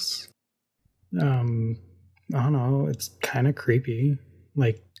place. I don't know, it's kind of creepy.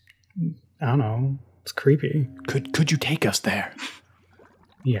 Like, I don't know, it's creepy. Could you take us there?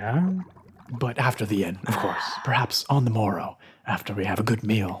 Yeah? But after the inn, of course. Perhaps on the morrow, after we have a good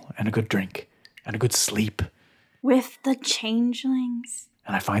meal and a good drink and a good sleep. With the changelings?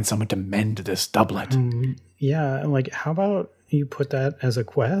 And I find someone to mend this doublet. Yeah, like, how about you put that as a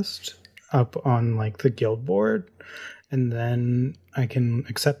quest up on, like, the guild board, and then I can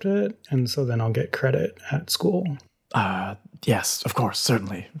accept it, and so then I'll get credit at school. Yes, of course,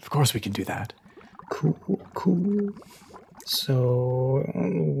 certainly. Of course we can do that. Cool. So,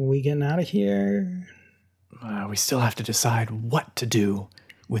 we getting out of here? We still have to decide what to do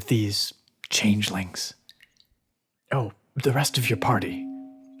with these changelings. Oh, the rest of your party.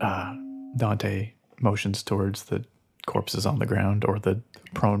 Dante motions towards the corpses on the ground, or the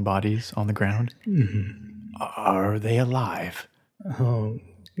prone bodies on the ground. Mm-hmm. Are they alive? Oh,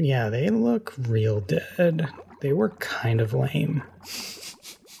 yeah, they look real dead. They were kind of lame.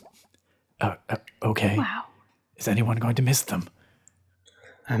 Okay. Wow. Is anyone going to miss them?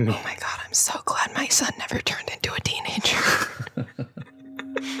 I mean, Oh my god, I'm so glad my son never turned into a teenager.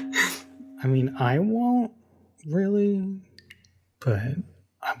 I won't really, but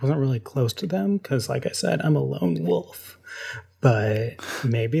I wasn't really close to them because, like I said, I'm a lone wolf. But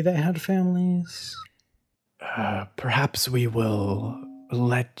maybe they had families. Perhaps we will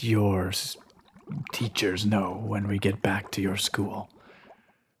let your teachers know when we get back to your school.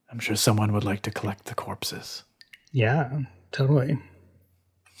 I'm sure someone would like to collect the corpses. Yeah, totally.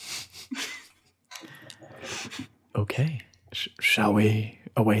 Okay. Shall we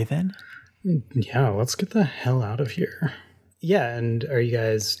away then? Yeah, let's get the hell out of here. Yeah, and are you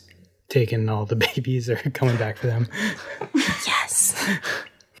guys taking all the babies or coming back for them? Yes.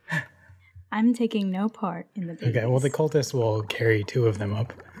 I'm taking no part in the babies. Okay, well, the cultists will carry 2 of them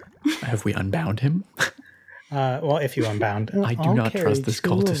up. Have we unbound him? Well, if you unbound. I do I'll not carry trust this 2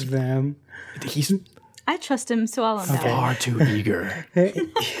 cultist. Of them. He's I trust him, so I'll unbound. far too eager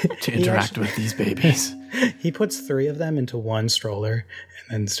to interact with these babies. He puts 3 of them into one stroller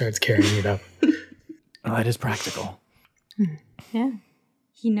and then starts carrying it up. Well, that is practical. Yeah.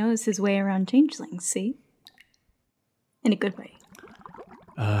 He knows his way around changelings, see? In a good way.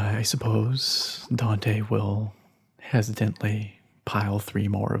 I suppose Dante will hesitantly pile 3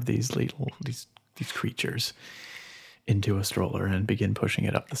 more of these these creatures into a stroller and begin pushing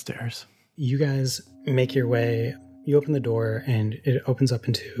it up the stairs. You guys make your way. You open the door and it opens up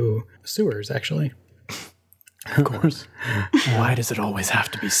into sewers, actually. Of course. Why does it always have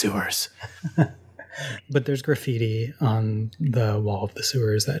to be sewers? But there's graffiti on the wall of the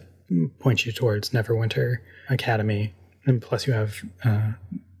sewers that points you towards Neverwinter Academy. And plus you have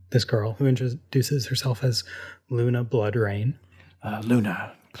this girl who introduces herself as Luna Bloodrain.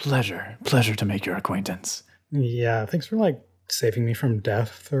 Luna, pleasure to make your acquaintance. Yeah, thanks for saving me from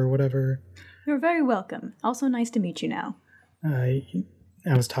death or whatever. You're very welcome. Also nice to meet you now. I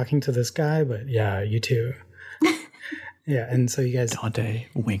was talking to this guy, but yeah, you too. Yeah, and so you guys... Dante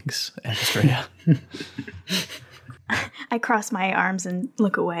winks at Estrella. I cross my arms and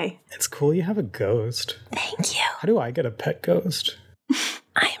look away. It's cool you have a ghost. Thank you. How do I get a pet ghost?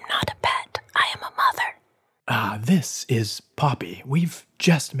 I am not a pet. I am a mother. This is Poppy. We've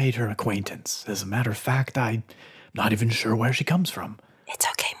just made her acquaintance. As a matter of fact, I'm not even sure where she comes from. It's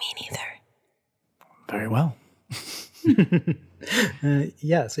okay, me neither. Very well.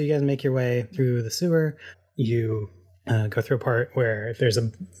 Yeah, so you guys make your way through the sewer. You go through a part where there's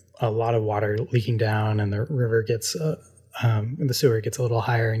a lot of water leaking down, and the river gets, the sewer gets a little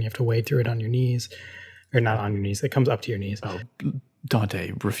higher, and you have to wade through it on your knees. Or not on your knees, it comes up to your knees. Oh,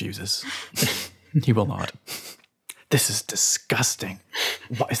 Dante refuses. He will not. This is disgusting.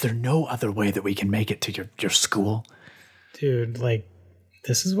 Is there no other way that we can make it to your school? Dude,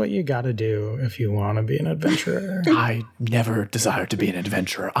 this is what you gotta do if you want to be an adventurer. I never desired to be an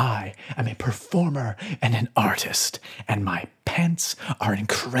adventurer. I am a performer and an artist, and my pants are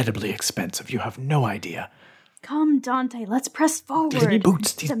incredibly expensive. You have no idea. Come, Dante, let's press forward.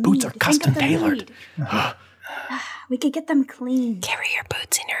 These boots are custom tailored. We could get them clean. Carry your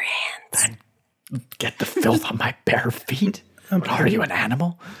boots in your hands. And get the filth on my bare feet? What, are you an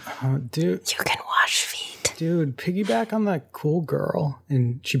animal? Dude, You can wash feet. piggyback on that cool girl.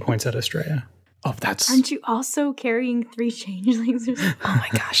 And she points at Estrella. Oh, that's... Aren't you also carrying 3 changelings or something? Oh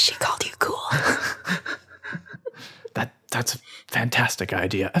my gosh, she called you cool. That's a fantastic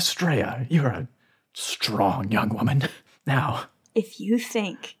idea. Estrella, you're a strong young woman. Now... If you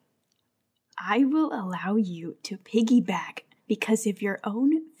think I will allow you to piggyback because of your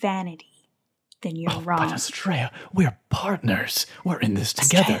own vanity, then you're wrong. But Estrella, we're partners. We're in this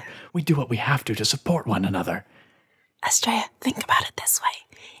together. Estrella. We do what we have to support one another. Estrella, think about it this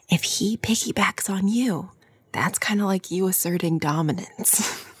way. If he piggybacks on you, that's kind of like you asserting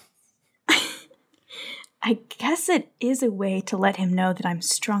dominance. I guess it is a way to let him know that I'm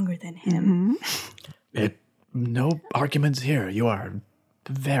stronger than him. No arguments here. You are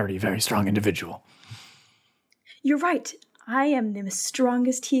a very, very strong individual. You're right. I am the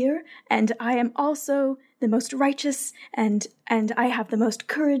strongest here, and I am also the most righteous, and I have the most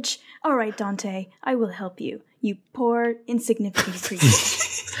courage. All right, Dante, I will help you. You poor, insignificant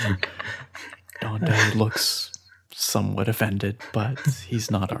creature. Dante looks somewhat offended, but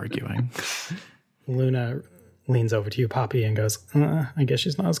he's not arguing. Luna leans over to you, Poppy, and goes, I guess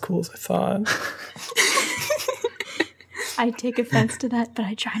she's not as cool as I thought. I take offense to that, but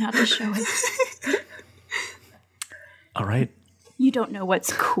I try not to show it. All right. You don't know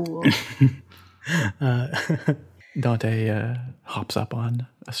what's cool. Dante hops up on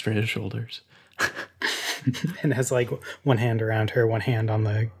Estrella's shoulders. And has like one hand around her, one hand on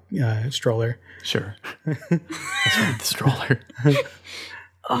the stroller. Sure. That's right, the stroller.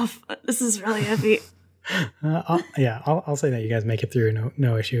 Oh, this is really heavy. I'll say that you guys make it through,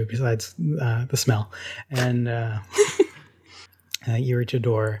 no issue, besides the smell. And you reach a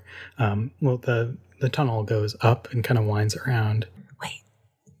door. The tunnel goes up and kind of winds around. Wait,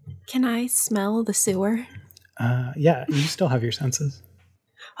 can I smell the sewer? Yeah, you still have your senses.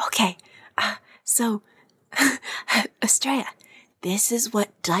 Okay, so, Estrella, this is what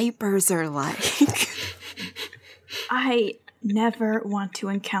diapers are like. I never want to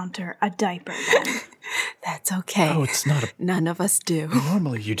encounter a diaper then. That's okay. Oh, it's not a... None of us do.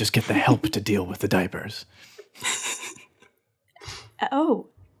 Normally you just get the help to deal with the diapers. Oh,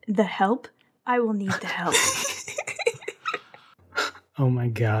 the help? I will need the help. Oh my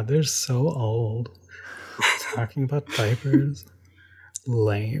god, they're so old. Talking about diapers.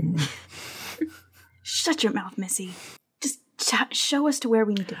 Lame. Shut your mouth, Missy. Just show us to where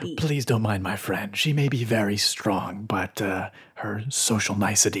we need to be. Please don't mind my friend. She may be very strong, but her social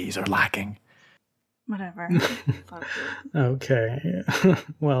niceties are lacking. Whatever. Fuck you. Okay.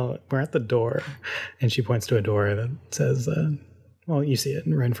 Well, we're at the door, and she points to a door that says, you see it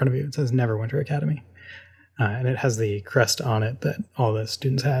right in front of you. It says Neverwinter Academy. And it has the crest on it that all the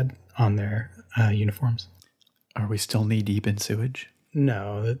students had on their uniforms. Are we still knee-deep in sewage?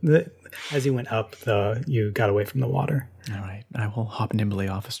 No. As you went up, you got away from the water. All right. I will hop nimbly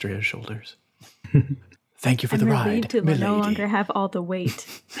off Estrella's shoulders. Thank you for I'm the relieved ride, to milady. no longer have all the weight.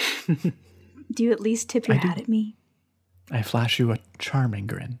 Do you at least tip your hat at me? I flash you a charming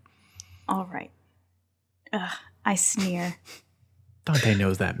grin. All right. Ugh, I sneer. Dante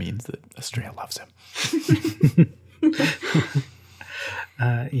knows that means that Estrella loves him.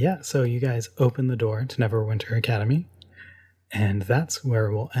 So you guys open the door to Neverwinter Academy, and that's where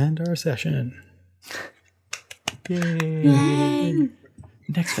we'll end our session. Yay!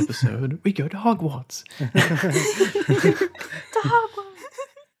 Next episode, we go to Hogwarts. To Hogwarts.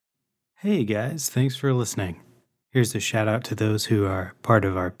 Hey guys, thanks for listening. Here's a shout out to those who are part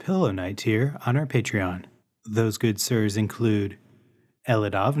of our Pillow Night tier on our Patreon. Those good sirs include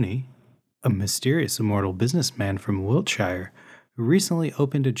Eladavni, a mysterious immortal businessman from Wiltshire who recently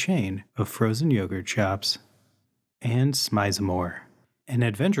opened a chain of frozen yogurt shops, and Smizamore, an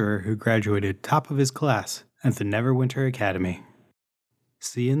adventurer who graduated top of his class at the Neverwinter Academy.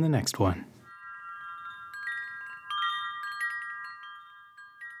 See you in the next one.